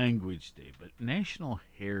Body Language Day. But National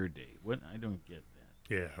Hair Day, what? I don't get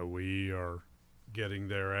that. Yeah, we are getting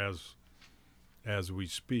there as we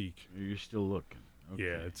speak. You're still looking. Okay.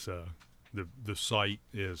 Yeah, it's the site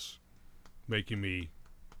is making me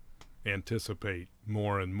anticipate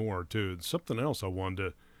more and more too. And something else I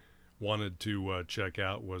wanted to check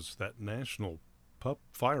out was that National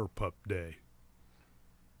Fire Pup Day.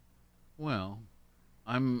 Well,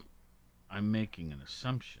 I'm making an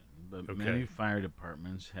assumption, but Okay. many fire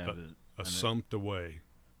departments have Assumped away.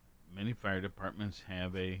 Many fire departments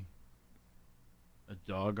have a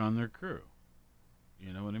dog on their crew.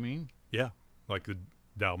 You know what I mean? Yeah, like the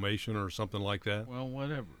Dalmatian or something like that. Well,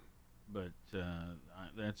 whatever. But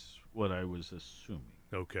that's what I was assuming.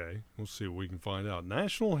 Okay, we'll see what we can find out.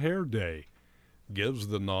 National Hair Day gives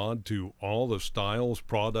the nod to all the styles,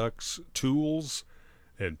 products, tools,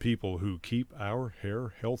 and people who keep our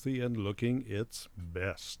hair healthy and looking its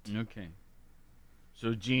best. Okay.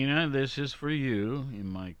 So, Gina, this is for you, in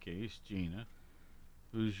my case, Gina.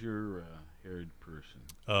 Who's your haired person?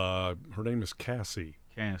 Her name is Cassie.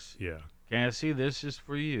 Cassie. Yeah. Cassie, this is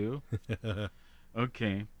for you.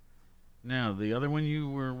 Okay. Now, the other one you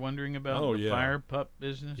were wondering about, the fire pup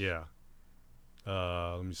business? Yeah.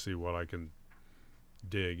 Let me see what I can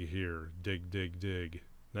dig here. Dig.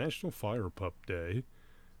 National Fire Pup Day,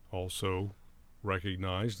 also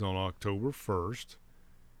recognized on October 1st,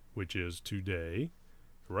 which is today,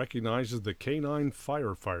 recognizes the canine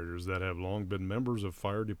firefighters that have long been members of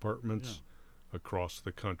fire departments across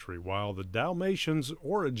the country. While the Dalmatians'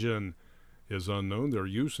 origin is unknown, their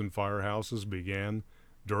use in firehouses began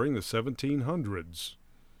during the 1700s.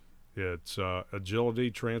 Its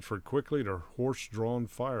agility transferred quickly to horse-drawn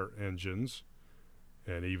fire engines,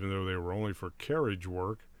 and even though they were only for carriage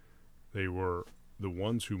work, they were the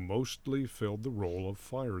ones who mostly filled the role of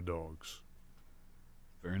fire dogs.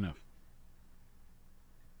 Fair enough.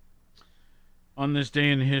 On this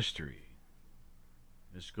day in history,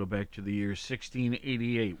 let's go back to the year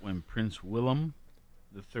 1688 when Prince Willem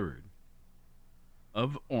III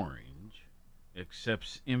of Orange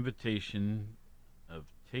accepts invitation of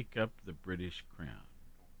take up the British crown.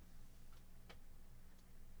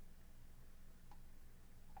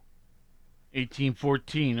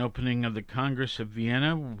 (1814) Opening of the Congress of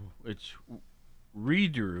Vienna, which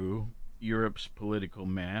redrew Europe's political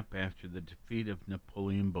map after the defeat of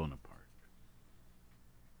Napoleon Bonaparte.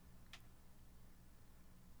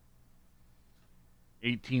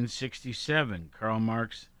 1867, Karl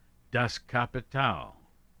Marx' Das Kapital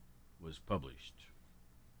was published.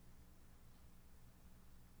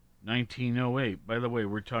 1908, by the way,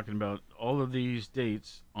 we're talking about all of these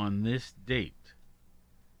dates on this date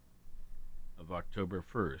of October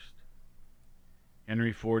 1st.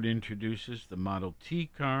 Henry Ford introduces the Model T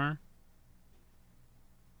car.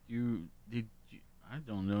 I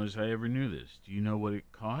don't know as I ever knew this. Do you know what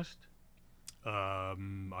it cost?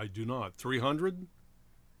 I do not. 300?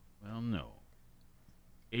 Well, no.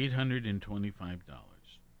 $825.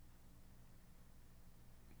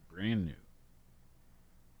 Brand new.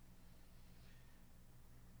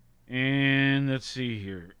 And let's see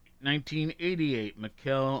here. 1988,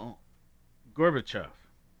 Mikhail Gorbachev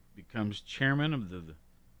becomes chairman of the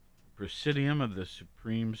Presidium of the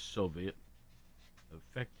Supreme Soviet,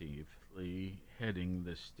 effectively heading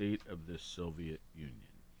the state of the Soviet Union.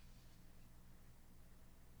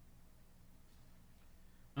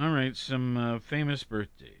 All right, some famous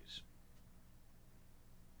birthdays.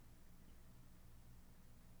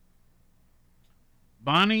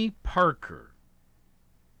 Bonnie Parker.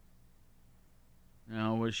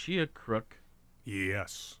 Now, was she a crook?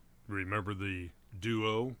 Yes. Remember the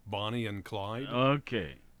duo, Bonnie and Clyde?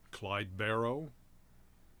 Okay. Clyde Barrow?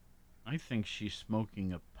 I think she's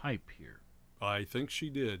smoking a pipe here. I think she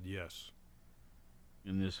did, yes.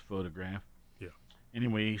 In this photograph? Yeah.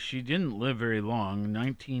 Anyway, she didn't live very long,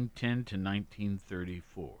 1910 to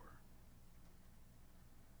 1934.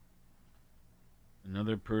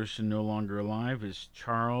 Another person no longer alive is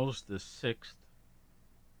Charles VI.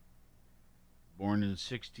 Born in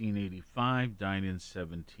 1685, died in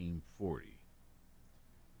 1740.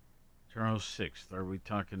 Charles VI, are we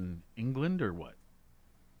talking England or what?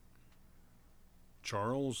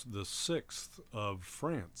 Charles VI of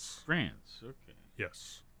France. France, okay.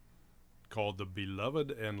 Yes. Called the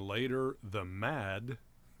Beloved and later the Mad.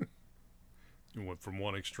 You went from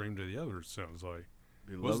one extreme to the other, it sounds like.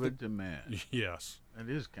 Beloved to Mad. Yes. That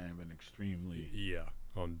is kind of an extremely... Yeah,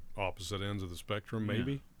 on opposite ends of the spectrum,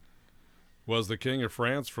 maybe. Yeah. Was the King of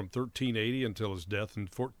France from 1380 until his death in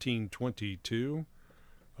 1422.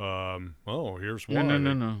 Here's one.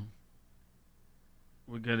 No.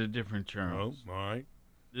 We got a different Charles. Oh, all right.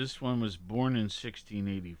 This one was born in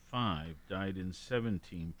 1685, died in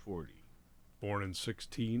 1740. Born in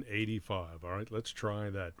 1685. All right, let's try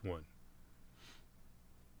that one.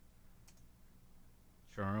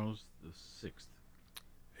 Charles VI.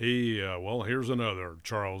 Here's another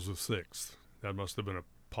Charles VI. That must have been a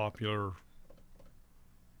popular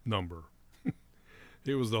number.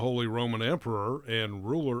 He was the Holy Roman Emperor and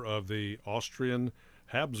ruler of the Austrian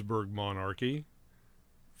Habsburg monarchy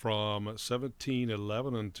from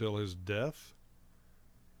 1711 until his death,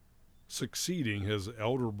 succeeding his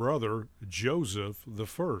elder brother Joseph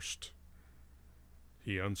I.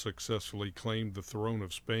 He unsuccessfully claimed the throne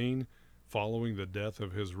of Spain following the death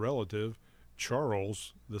of his relative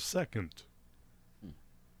Charles II.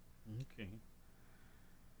 Okay.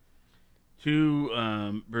 Two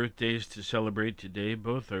birthdays to celebrate today.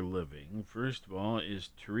 Both are living. First of all is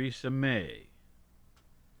Theresa May,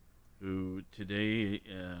 who today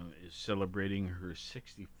is celebrating her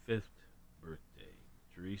 65th birthday.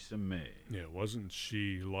 Theresa May. Yeah, wasn't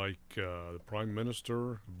she like the Prime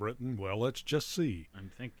Minister of Britain? Well, let's just see. I'm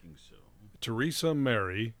thinking so. Theresa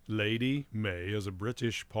May, Lady May, is a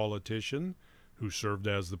British politician who served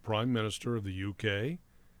as the Prime Minister of the UK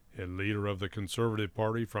and leader of the Conservative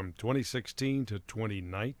Party from 2016 to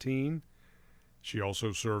 2019. She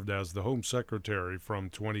also served as the Home Secretary from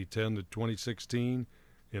 2010 to 2016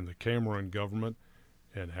 in the Cameron government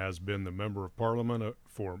and has been the Member of Parliament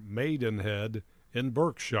for Maidenhead in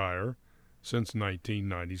Berkshire since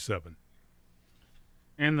 1997.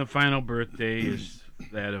 And the final birthday is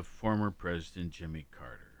that of former President Jimmy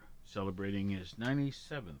Carter, celebrating his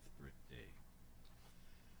 97th birthday.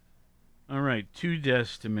 All right, two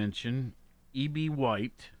deaths to mention. E.B.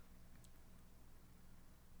 White.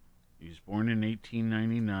 He was born in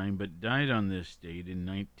 1899, but died on this date in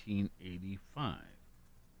 1985.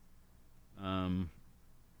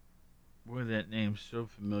 Boy, that name's so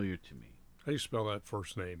familiar to me. How do you spell that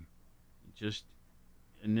first name? Just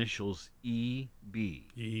initials E.B.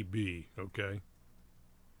 E.B., okay.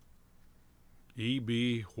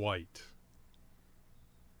 E.B. White.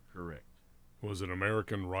 Correct. Was an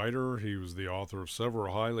American writer. He was the author of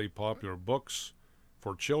several highly popular books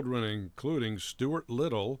for children, including Stuart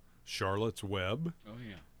Little, Charlotte's Web, Oh,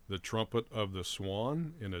 yeah. The Trumpet of the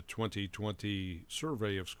Swan. In a 2020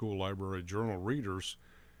 survey of School Library Journal readers,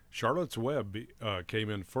 Charlotte's Web came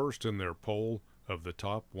in first in their poll of the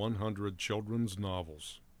top 100 children's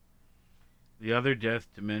novels. The other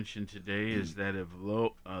death to mention today is that of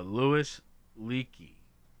Louis Leakey,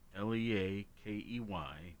 Leakey,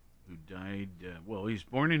 who died, he was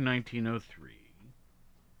born in 1903,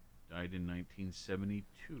 died in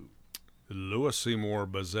 1972. Louis Seymour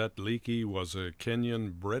Bazette Leakey was a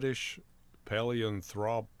Kenyan-British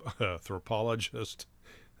paleoanthropologist,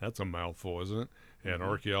 that's a mouthful, isn't it? An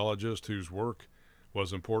archaeologist whose work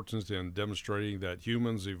was important in demonstrating that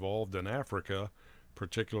humans evolved in Africa,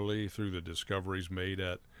 particularly through the discoveries made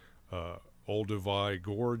at Olduvai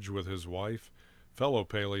Gorge with his wife, fellow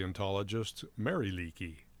paleontologist Mary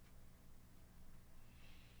Leakey.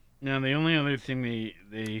 Now, the only other thing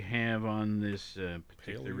they have on this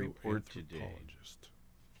particular report today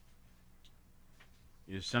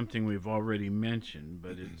is something we've already mentioned,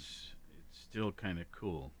 but it's still kind of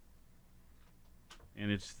cool.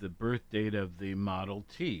 And it's the birth date of the Model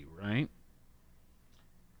T, right?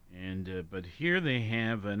 And but here they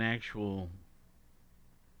have an actual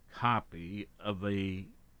copy of a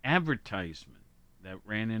advertisement that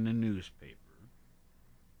ran in a newspaper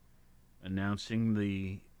announcing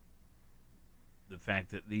the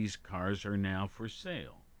fact that these cars are now for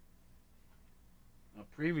sale. Now,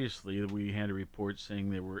 previously, we had a report saying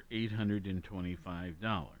they were $825.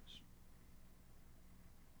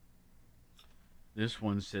 This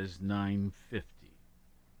one says $950.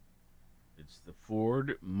 It's the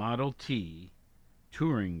Ford Model T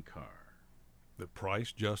touring car. The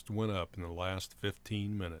price just went up in the last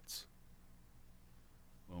 15 minutes.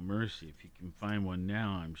 Well, mercy, if you can find one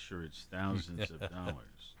now, I'm sure it's thousands of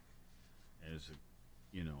dollars. As a,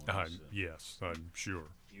 yes, I'm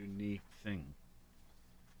sure. Unique thing.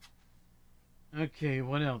 Okay,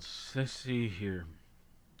 what else? Let's see here.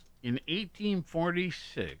 In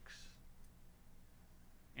 1846,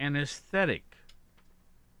 anesthetic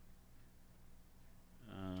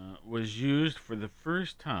was used for the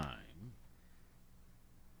first time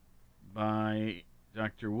by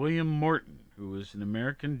Dr. William Morton, who was an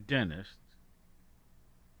American dentist,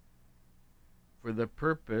 for the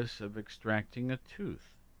purpose of extracting a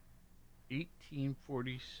tooth.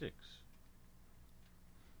 1846.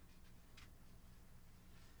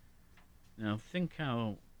 Now think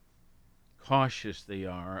how cautious they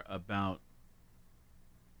are about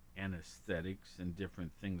anesthetics and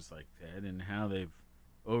different things like that, and how they've,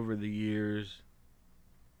 over the years,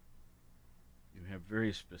 you have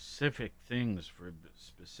very specific things for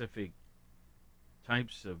specific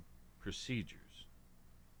types of procedures.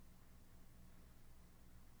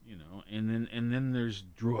 And then there's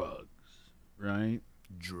drugs, right?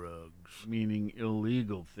 Drugs. Meaning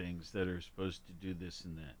illegal things that are supposed to do this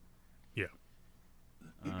and that. Yeah.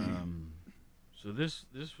 So this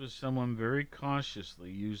was someone very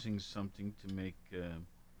cautiously using something to make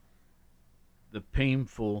the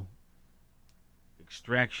painful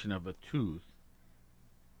extraction of a tooth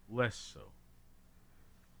less so.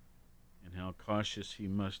 And how cautious he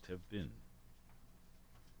must have been.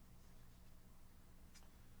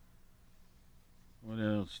 What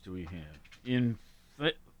else do we have? In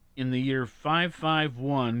the year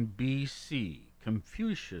 551 BC,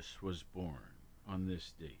 Confucius was born on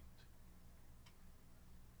this date.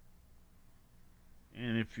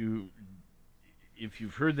 And if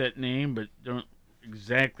you've heard that name but don't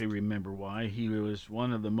exactly remember why, he was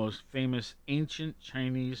one of the most famous ancient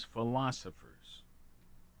Chinese philosophers.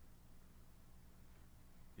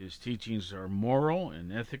 His teachings are moral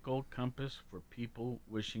and ethical compass for people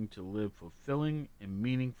wishing to live fulfilling and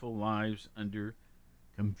meaningful lives under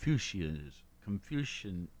Confucianism.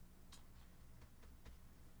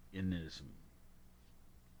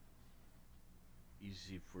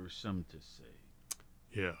 Easy for some to say.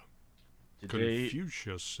 Yeah. Today,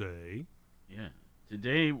 Confucius say. Yeah.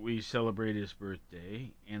 Today we celebrate his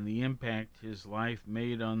birthday and the impact his life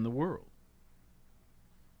made on the world.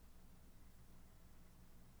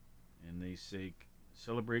 And they say,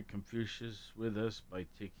 celebrate Confucius with us by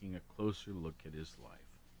taking a closer look at his life.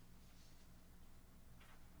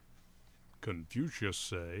 Confucius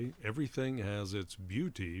say, everything has its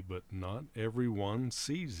beauty, but not everyone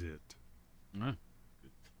sees it.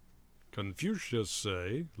 Confucius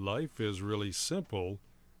say, life is really simple,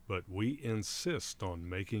 but we insist on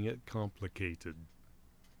making it complicated.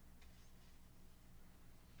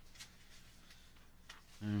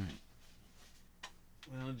 All right.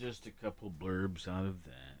 Well, just a couple blurbs out of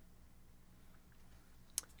that.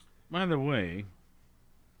 By the way...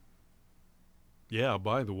 Yeah,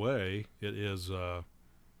 by the way, it is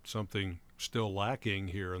something still lacking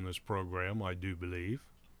here in this program, I do believe,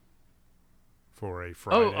 for a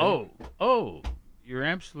Friday. Oh, you're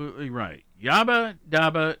absolutely right. Yabba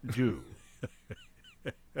dabba do.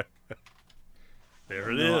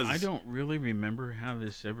 There it is. I don't really remember how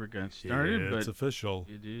this ever got started, it's but official.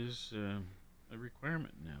 It is a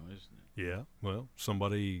requirement now, isn't it? Yeah, well,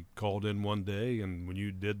 somebody called in one day, and when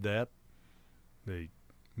you did that, they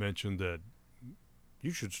mentioned that you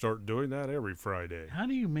should start doing that every Friday. How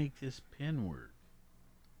do you make this pen work?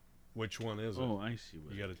 Which one is it? Oh, I see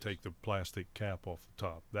what you got to take the plastic cap off the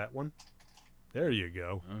top. That one? There you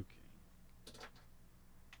go. Okay.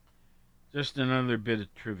 Just another bit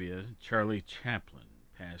of trivia. Charlie Chaplin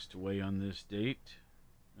passed away on this date.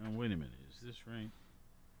 Now, wait a minute. Is this right?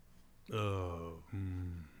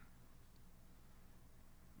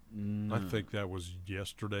 I think that was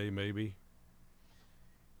yesterday, maybe.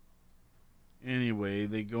 Anyway,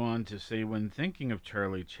 they go on to say, when thinking of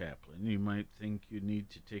Charlie Chaplin, you might think you need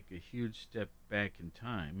to take a huge step back in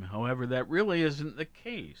time. However, that really isn't the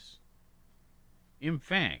case. In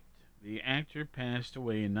fact, the actor passed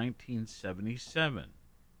away in 1977,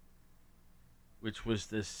 which was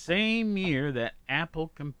the same year that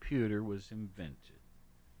Apple Computer was invented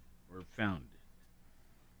or founded.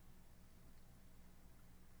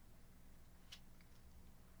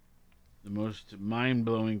 The most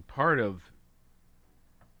mind-blowing part of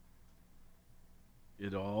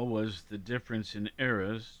it all was the difference in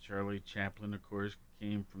eras. Charlie Chaplin, of course,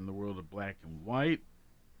 came from the world of black and white,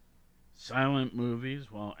 silent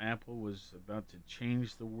movies, while Apple was about to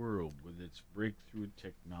change the world with its breakthrough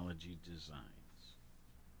technology designs.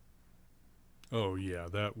 Oh, yeah,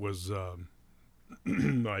 that was, I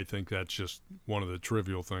think that's just one of the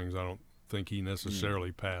trivial things. I don't think he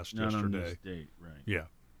necessarily passed Not yesterday. on this date, right. Yeah,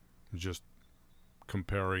 just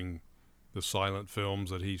comparing the silent films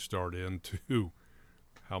that he starred in to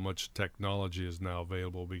how much technology is now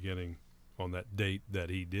available beginning on that date that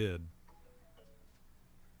he did.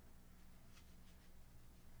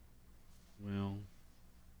 Well,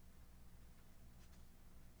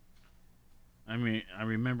 I mean, I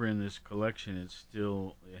remember in this collection it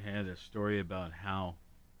had a story about how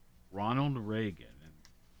Ronald Reagan,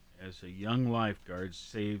 as a young lifeguard,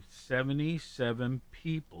 saved 77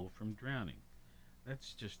 people from drowning.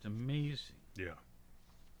 That's just amazing. Yeah.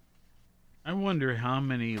 I wonder how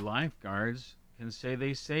many lifeguards can say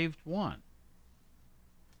they saved one.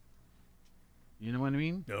 You know what I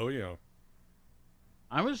mean? Oh, yeah.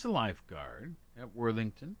 I was a lifeguard at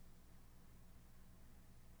Worthington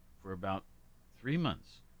for about 3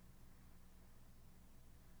 months.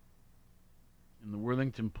 And the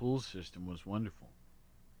Worthington pool system was wonderful.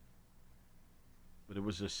 But it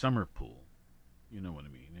was a summer pool. You know what I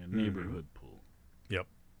mean? A neighborhood pool. Yep.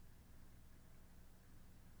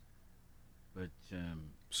 But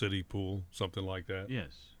city pool, something like that.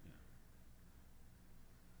 Yes. Yeah.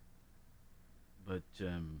 But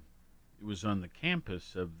it was on the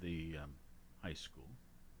campus of the high school.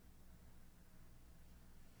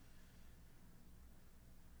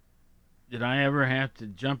 Did I ever have to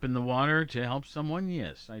jump in the water to help someone?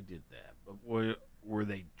 Yes, I did that. But were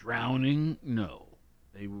they drowning? No.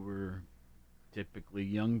 They were typically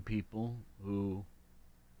young people who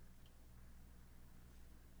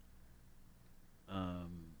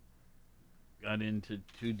got into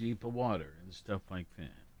too deep a water and stuff like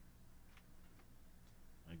that.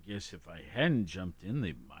 I guess if I hadn't jumped in,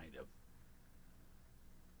 they might have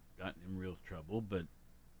gotten in real trouble, but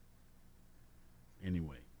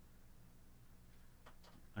anyway.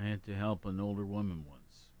 I had to help an older woman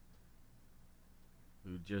once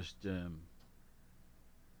who just,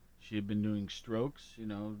 she had been doing strokes,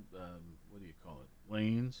 what do you call it,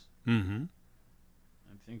 lanes. Mm-hmm.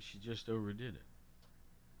 I think she just overdid it.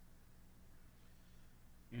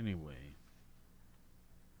 Anyway.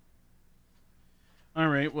 All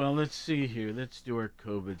right, well, let's see here. Let's do our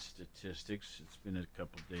COVID statistics. It's been a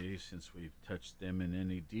couple days since we've touched them in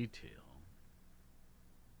any detail.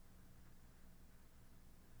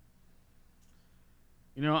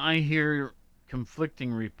 You know, I hear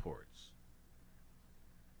conflicting reports.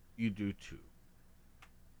 You do too.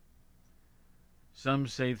 Some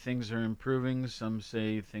say things are improving, some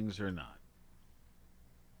say things are not.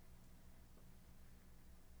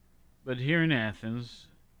 But here in Athens,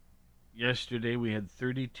 yesterday we had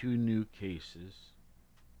 32 new cases,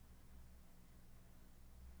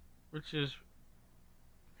 which is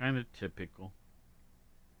kind of typical.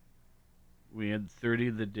 We had 30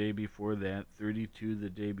 the day before that, 32 the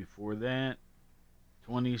day before that,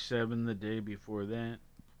 27 the day before that.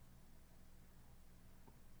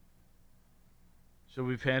 So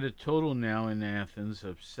we've had a total now in Athens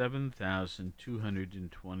of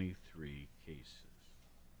 7,223 cases.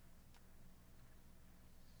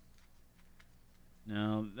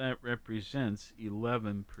 Now, that represents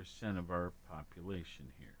 11% of our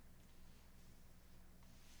population here.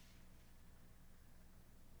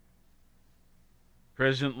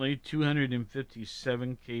 Presently,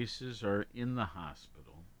 257 cases are in the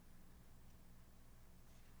hospital.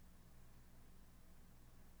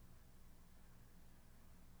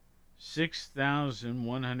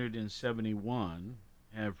 (6,171)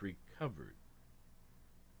 have recovered.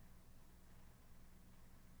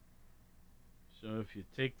 So if you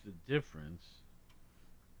take the difference,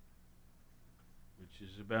 which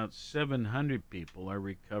is about 700 people are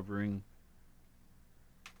recovering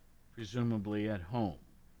presumably at home.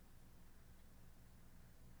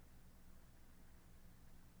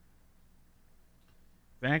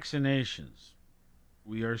 Vaccinations.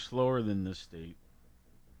 We are slower than the state,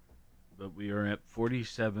 but we are at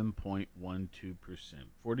 47.12%.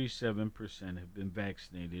 47% have been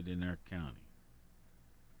vaccinated in our county.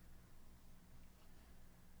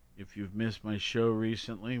 If you've missed my show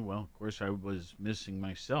recently, well, of course, I was missing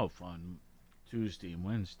myself on Tuesday and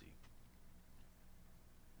Wednesday.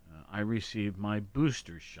 I received my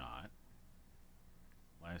booster shot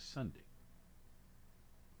last Sunday.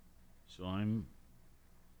 So I'm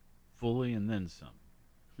fully and then some.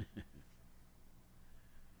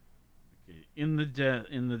 Okay, in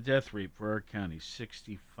the death rate for our county,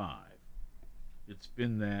 65. It's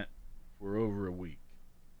been that for over a week.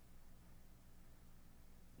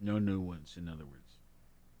 No new ones, in other words.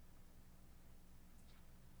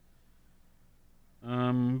 Let's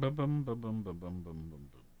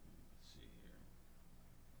see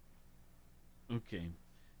here. Okay,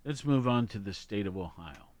 let's move on to the state of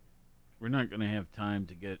Ohio. We're not going to have time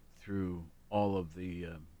to get through all of the,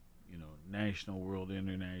 national, world,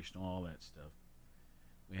 international, all that stuff.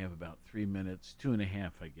 We have about 3 minutes,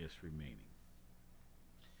 2.5, I guess, remaining.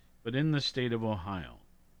 But in the state of Ohio,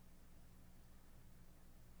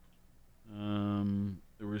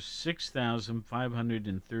 there were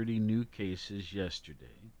 6,530 new cases yesterday.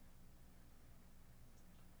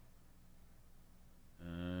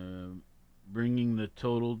 Bringing the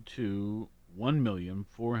total to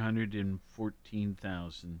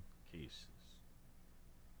 1,414,000 cases.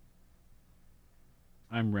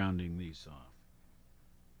 I'm rounding these off.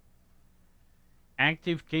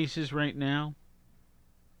 Active cases right now,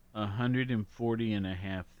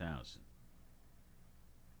 140,500.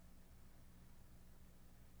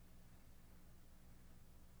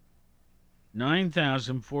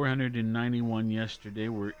 9,491 yesterday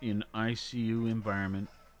were in ICU environment.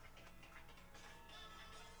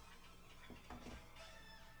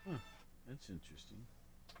 That's interesting.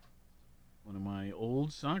 One of my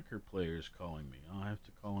old soccer players calling me. I'll have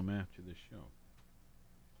to call him after the show.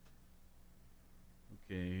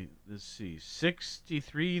 Okay, let's see.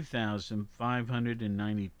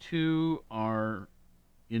 63,592 are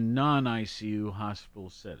in non-ICU hospital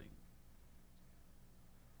setting.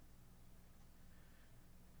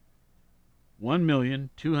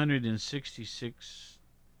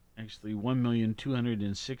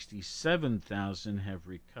 1,267,000 have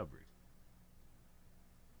recovered.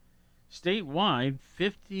 Statewide,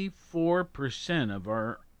 54% of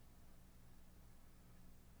our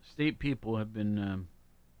state people have been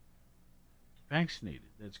vaccinated.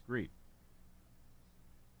 That's great.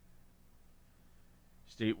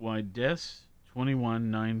 Statewide deaths,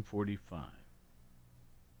 21,945.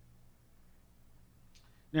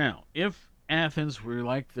 Now, if Athens were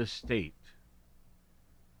like the state,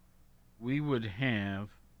 we would have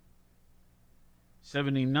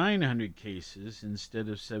 7,900 cases instead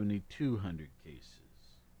of 7,200 cases.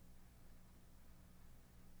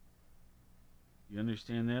 You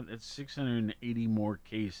understand that? That's 680 more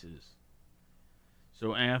cases.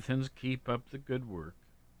 So Athens, keep up the good work.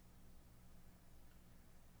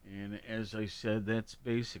 And as I said, that's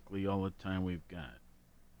basically all the time we've got.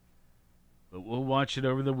 But we'll watch it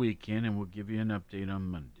over the weekend and we'll give you an update on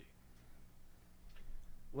Monday.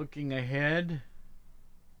 Looking ahead,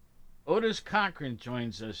 Otis Cochran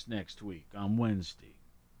joins us next week on Wednesday.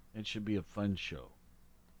 It should be a fun show.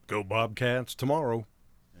 Go Bobcats tomorrow.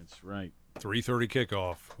 That's right. 3:30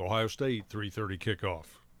 kickoff. Ohio State, 3:30 kickoff.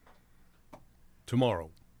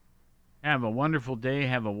 Tomorrow. Have a wonderful day,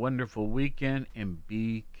 have a wonderful weekend, and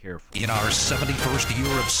be careful. In our 71st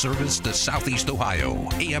year of service to Southeast Ohio,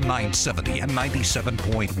 AM 970 and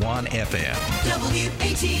 97.1 FM.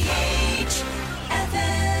 WATH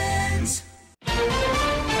Athens.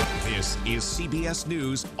 This is CBS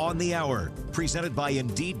News on the Hour, presented by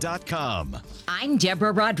Indeed.com. I'm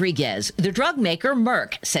Deborah Rodriguez. The drug maker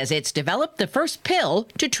Merck says it's developed the first pill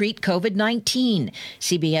to treat COVID-19.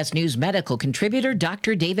 CBS News medical contributor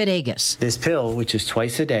Dr. David Agus. This pill, which is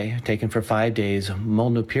twice a day, taken for 5 days,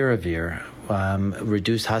 molnupiravir,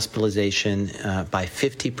 reduced hospitalization by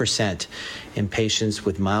 50% in patients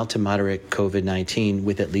with mild to moderate COVID-19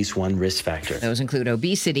 with at least one risk factor. Those include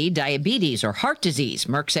obesity, diabetes, or heart disease.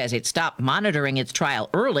 Merck says it stopped monitoring its trial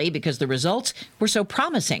early because the results were so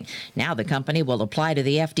promising. Now the company will apply to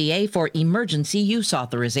the FDA for emergency use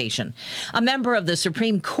authorization. A member of the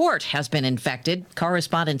Supreme Court has been infected.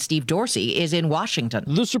 Correspondent Steve Dorsey is in Washington.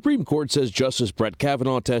 The Supreme Court says Justice Brett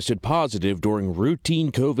Kavanaugh tested positive during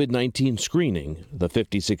routine COVID-19 screening screening. The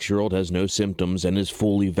 56-year-old has no symptoms and is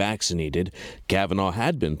fully vaccinated. Kavanaugh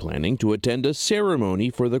had been planning to attend a ceremony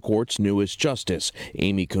for the court's newest justice,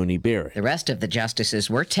 Amy Coney Barrett. The rest of the justices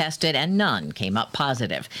were tested and none came up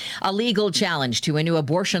positive. A legal challenge to a new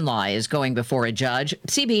abortion law is going before a judge.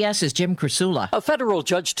 CBS's Jim Krasula. A federal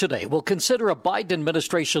judge today will consider a Biden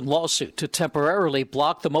administration lawsuit to temporarily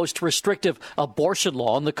block the most restrictive abortion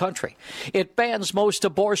law in the country. It bans most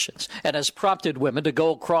abortions and has prompted women to go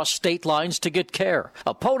across state lines to get care.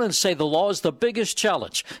 Opponents say the law is the biggest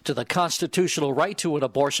challenge to the constitutional right to an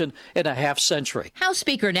abortion in a half century. House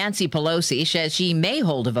Speaker Nancy Pelosi says she may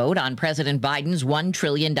hold a vote on President Biden's $1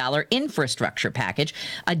 trillion infrastructure package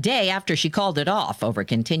a day after she called it off over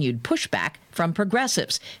continued pushback from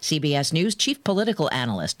progressives. CBS News chief political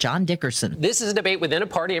analyst John Dickerson. This is a debate within a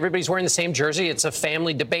party. Everybody's wearing the same jersey. It's a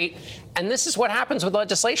family debate. And this is what happens with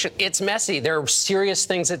legislation. It's messy. There are serious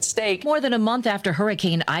things at stake. More than a month after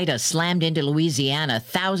Hurricane Ida slammed into Louisiana,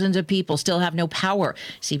 thousands of people still have no power.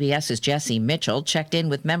 CBS's Jesse Mitchell checked in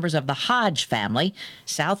with members of the Hodge family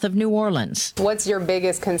south of New Orleans. What's your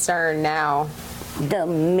biggest concern now? The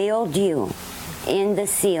mildew in the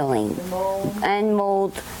ceiling and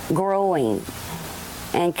mold growing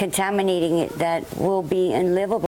and contaminating it that will be unlivable.